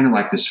such kind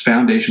of this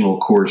foundational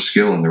core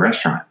skill in the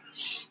restaurant.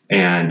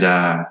 And,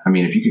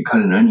 if you could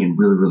cut an onion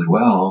really, really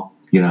well,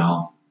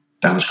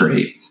 that was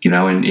great,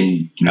 and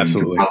you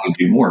Absolutely. could probably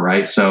do more,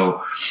 right?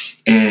 So,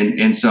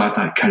 and so I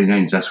thought cutting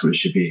onions, that's what it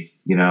should be,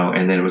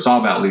 and then it was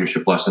all about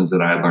leadership lessons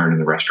that I had learned in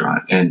the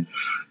restaurant and,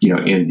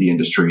 in the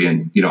industry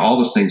and, all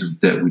those things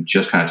that we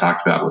just kind of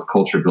talked about with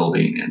culture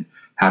building and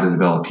how to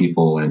develop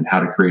people and how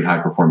to create high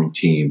performing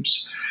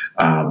teams.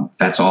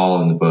 That's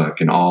all in the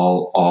book and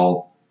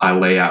all I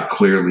lay out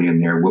clearly in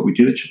there what we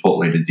did at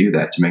Chipotle to do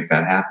that, to make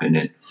that happen.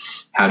 And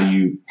how do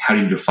you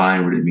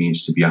define what it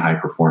means to be a high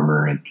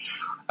performer and,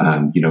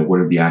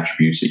 what are the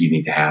attributes that you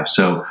need to have?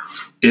 So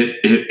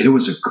it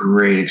was a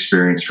great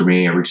experience for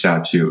me. I reached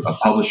out to a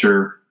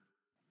publisher.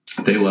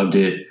 They loved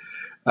it.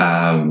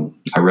 I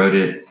wrote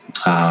it.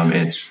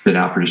 It's been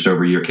out for just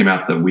over a year. It came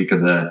out the week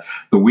that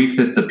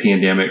the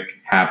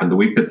pandemic happened, the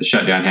week that the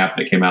shutdown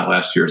happened. It came out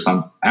last year. So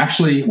I'm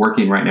actually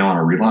working right now on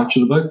a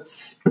relaunch of the book,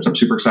 which I'm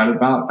super excited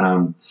about.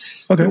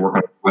 Okay. I work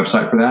on a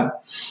website for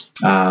that.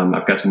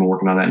 I've got someone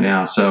working on that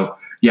now. So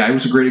yeah, it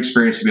was a great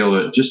experience to be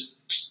able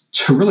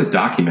to really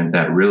document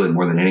that, really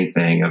more than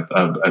anything,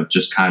 of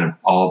just kind of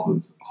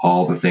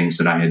all the things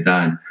that I had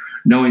done,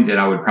 knowing that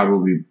I would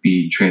probably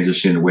be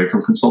transitioning away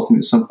from consulting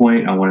at some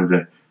point. I wanted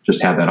to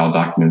just have that all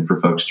documented for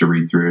folks to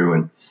read through.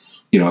 And,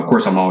 of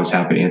course, I'm always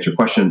happy to answer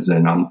questions,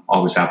 and I'm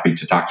always happy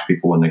to talk to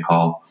people when they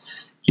call,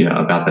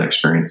 about that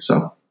experience.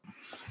 So.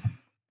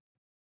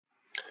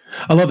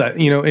 I love that,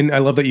 and I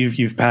love that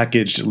you've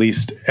packaged at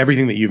least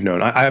everything that you've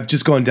known. I've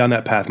just gone down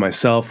that path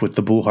myself with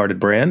the Bullhearted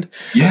brand.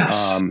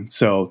 Yes.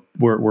 So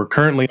we're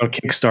currently on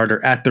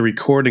Kickstarter at the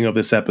recording of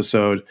this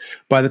episode.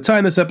 By the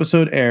time this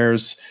episode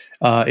airs,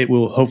 it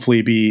will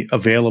hopefully be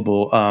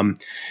available.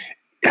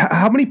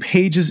 How many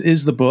pages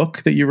is the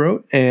book that you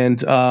wrote?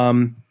 And,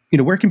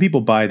 where can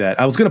people buy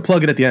that? I was going to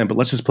plug it at the end, but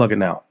let's just plug it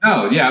now.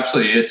 Oh, yeah,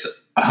 absolutely.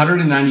 It's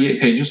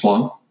 198 pages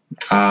long.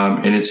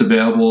 And it's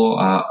available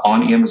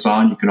on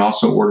Amazon. You can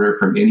also order it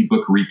from any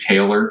book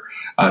retailer.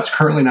 It's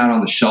currently not on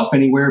the shelf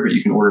anywhere, but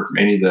you can order from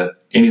any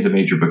of the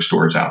major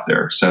bookstores out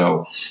there.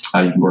 So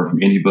you can order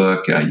from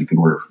IndieBook. You can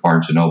order from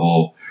Barnes and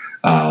Noble.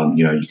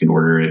 You can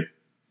order it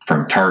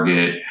from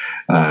Target.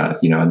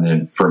 And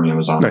then from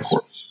Amazon, nice.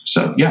 Of course.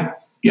 So yeah,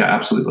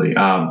 absolutely.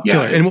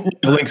 And we'll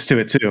have links to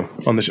it too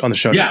on the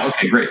show. Yeah. notes.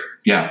 Okay. Great.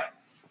 Yeah.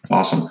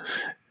 Awesome.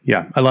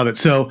 Yeah, I love it.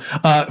 So,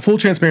 full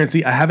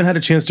transparency, I haven't had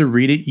a chance to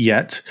read it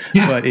yet,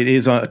 but it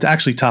is it's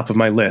actually top of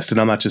my list. And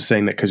I'm not just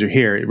saying that because you're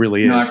here. It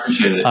really is. No, I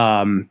appreciate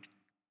it.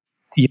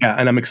 Yeah,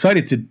 and I'm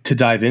excited to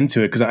dive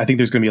into it because I think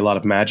there's going to be a lot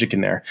of magic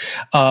in there.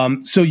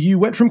 So you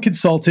went from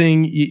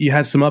consulting, you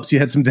had some ups, you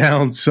had some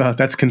downs.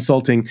 That's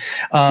consulting.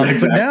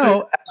 Exactly. But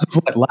now, as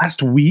of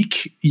last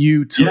week,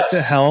 you took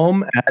the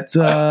helm at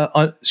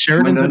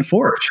Sheridan's on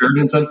Fork.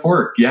 Sheridan's on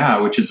Fork, yeah,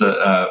 which is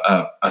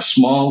a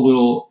small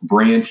little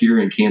brand here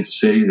in Kansas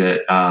City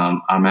that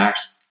I'm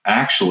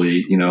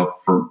actually,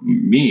 for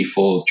me,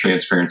 full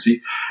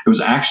transparency, it was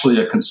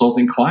actually a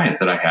consulting client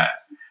that I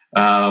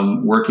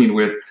had working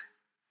with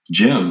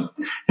Jim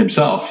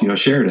himself,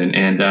 Sheridan.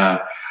 And,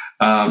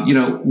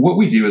 what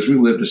we do is we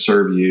live to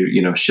serve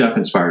you, chef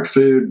inspired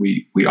food.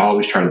 We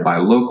always try to buy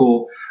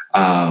local,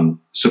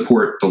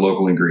 support the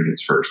local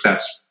ingredients first.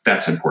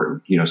 That's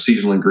important.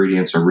 Seasonal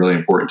ingredients are really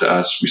important to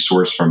us. We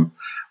source from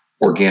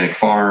organic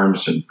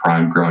farms and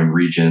prime growing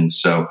regions.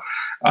 So,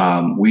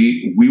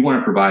 we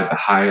want to provide the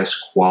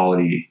highest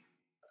quality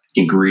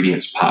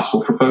ingredients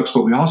possible for folks,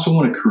 but we also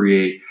want to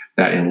create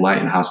that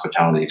enlightened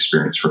hospitality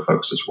experience for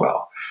folks as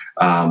well.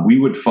 We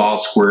would fall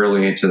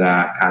squarely into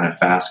that kind of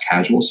fast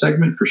casual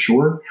segment for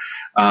sure.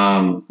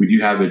 We do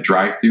have a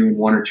drive-through in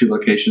 1 or 2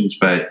 locations,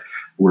 but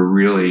we're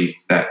really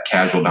that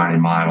casual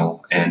dining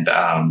model. And,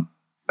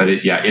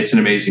 it's an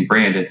amazing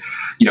brand. And,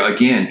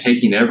 again,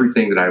 taking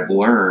everything that I've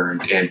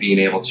learned and being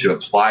able to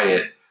apply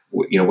it,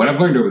 what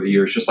I've learned over the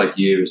years, just like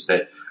you, is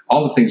that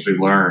all the things we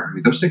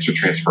learn, those things are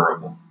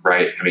transferable,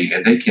 right?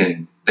 And they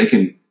can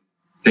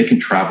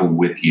travel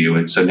with you.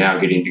 And so now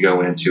getting to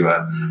go into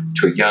a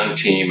young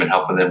team and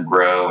helping them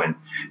grow and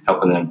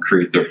helping them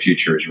create their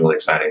future is really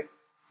exciting.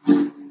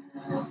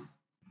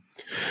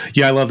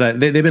 Yeah, I love that.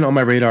 They've been on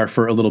my radar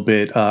for a little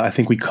bit. I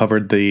think we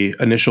covered the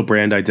initial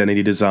brand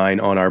identity design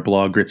on our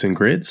blog, Grits and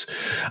Grids.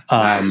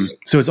 Nice.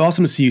 So it's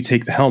awesome to see you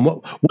take the helm.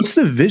 What's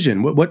the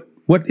vision?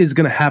 What is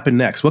going to happen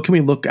next? What can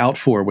we look out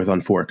for with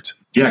Unforked?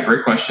 Yeah,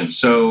 great question.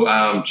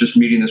 So just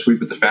meeting this week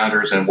with the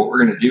founders, and what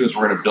we're going to do is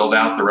we're going to build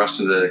out the rest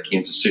of the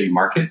Kansas City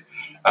market.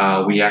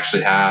 We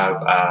actually have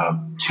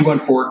 2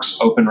 Unforks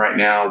open right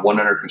now, 1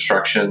 under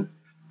construction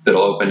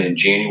that'll open in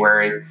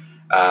January.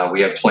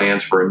 We have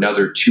plans for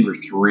another 2 or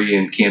 3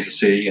 in Kansas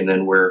City, and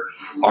then we're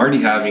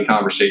already having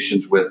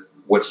conversations with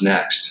what's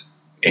next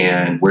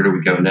and where do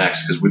we go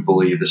next, because we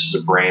believe this is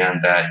a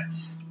brand that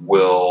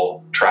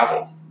will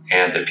travel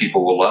and that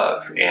people will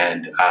love.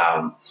 And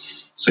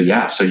so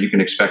you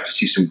can expect to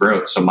see some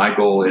growth. So my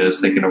goal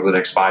is, thinking over the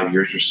next 5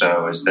 years or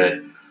so, is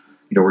that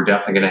we're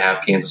definitely going to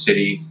have Kansas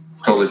City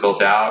totally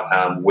built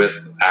out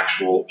with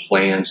actual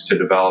plans to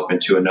develop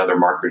into another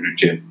market or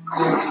 2.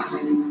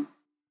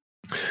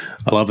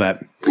 I love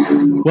that.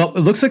 Well,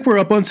 it looks like we're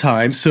up on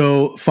time.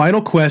 So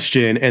final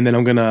question, and then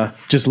I'm going to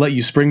just let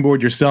you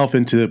springboard yourself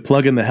into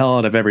plugging the hell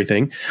out of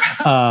everything.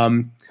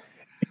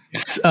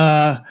 It's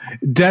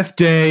Death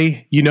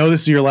Day.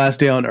 This is your last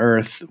day on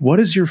Earth. What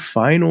is your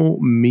final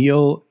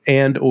meal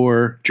and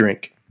or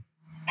drink?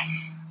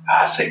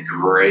 That's a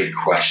great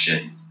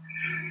question.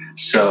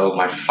 So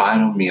my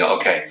final meal,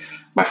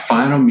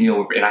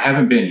 and I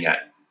haven't been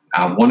yet.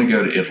 I want to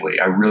go to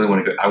Italy. I really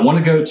want to go. I want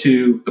to go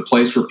to the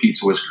place where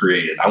pizza was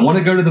created. I want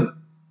to go to the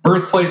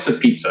birthplace of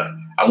pizza.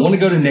 I want to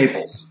go to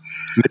Naples.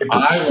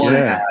 I want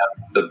to have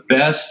the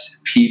best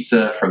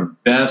pizza from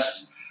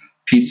best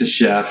pizza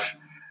chef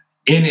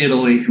in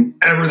Italy,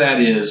 whoever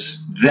that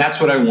is. That's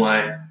what I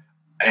want.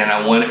 And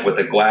I want it with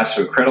a glass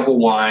of incredible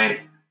wine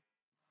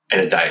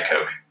and a Diet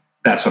Coke.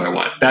 That's what I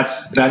want. That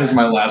is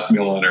my last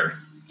meal on Earth.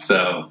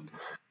 So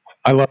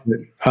I love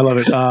it.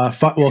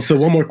 So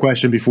one more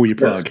question before you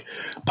plug. Yes,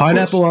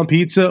 pineapple on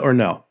pizza or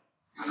no?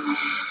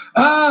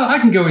 I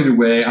can go either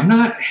way.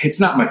 It's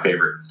not my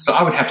favorite. So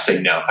I would have to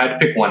say no. If I had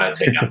to pick one, I'd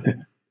say no.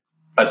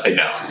 I'd say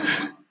no.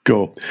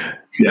 Cool.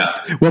 Yeah.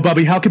 Well,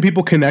 Bobby, how can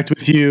people connect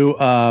with you?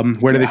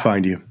 Where do they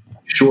find you?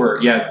 Sure.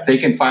 Yeah, they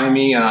can find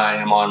me. I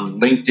am on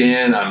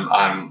LinkedIn.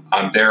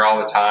 I'm there all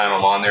the time.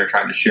 I'm on there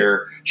trying to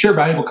share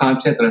valuable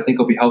content that I think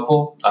will be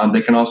helpful.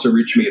 They can also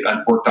reach me at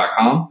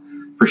unforked.com.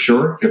 For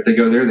sure. If they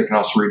go there, they can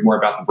also read more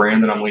about the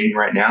brand that I'm leading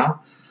right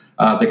now.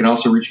 They can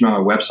also reach me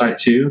on my website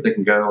too. They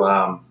can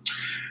go.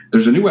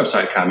 There's a new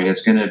website coming.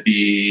 It's going to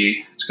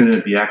be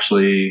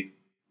actually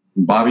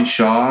Bobby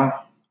Shaw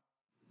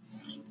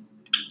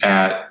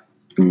at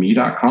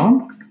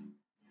me.com.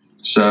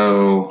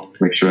 So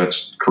make sure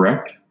that's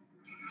correct.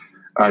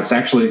 It's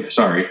actually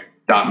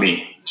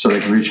 .me. So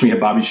they can reach me at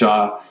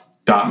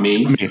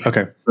bobbyshaw.me.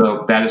 Okay.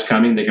 So that is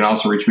coming. They can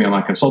also reach me on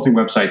my consulting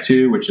website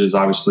too, which is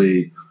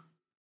obviously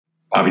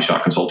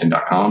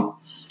BobbyShawConsulting.com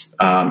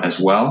as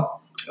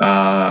well.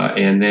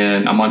 And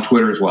then I'm on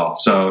Twitter as well.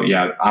 So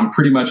yeah, I'm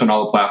pretty much on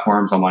all the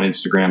platforms. I'm on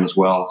Instagram as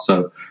well.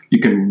 So you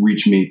can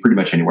reach me pretty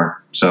much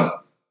anywhere. So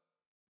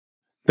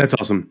that's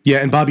awesome. Yeah.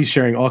 And Bobby's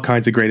sharing all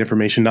kinds of great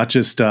information, not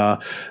just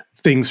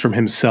things from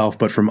himself,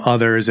 but from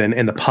others. And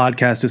the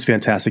podcast is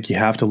fantastic. You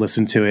have to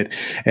listen to it.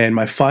 And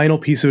my final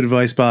piece of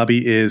advice,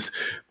 Bobby, is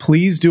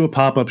please do a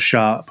pop-up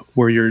shop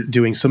where you're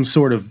doing some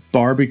sort of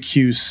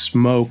barbecue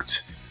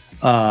smoked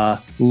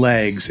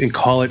legs and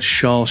call it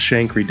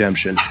Shawshank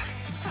Redemption.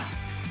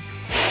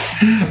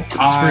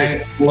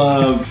 I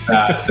love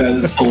that. That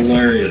is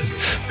hilarious.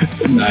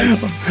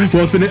 Nice.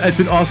 Well, it's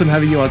been awesome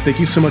having you on. Thank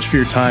you so much for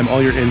your time,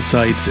 all your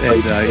insights,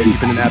 and you've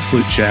been an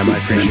absolute gem. I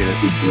appreciate it.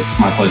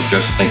 My pleasure,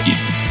 Joseph. Thank you.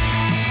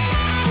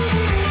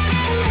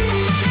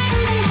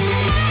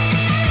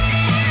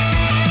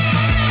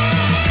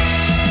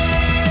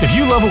 If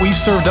you love what we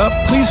served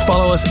up, please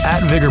follow us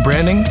at Vigor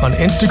Branding on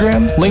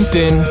Instagram,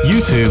 LinkedIn,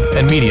 YouTube,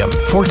 and Medium.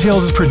 Fork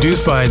Tales is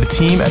produced by the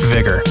team at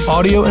Vigor.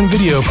 Audio and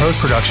video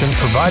post-productions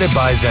provided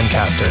by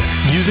Zencaster.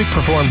 Music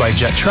performed by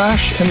Jet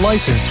Trash and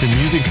licensed through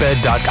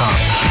musicbed.com.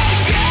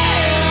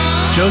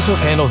 Joseph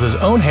handles his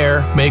own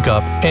hair,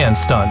 makeup, and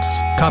stunts.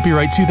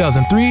 Copyright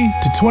 2003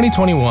 to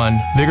 2021,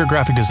 Vigor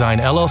Graphic Design,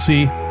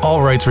 LLC,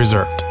 all rights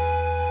reserved.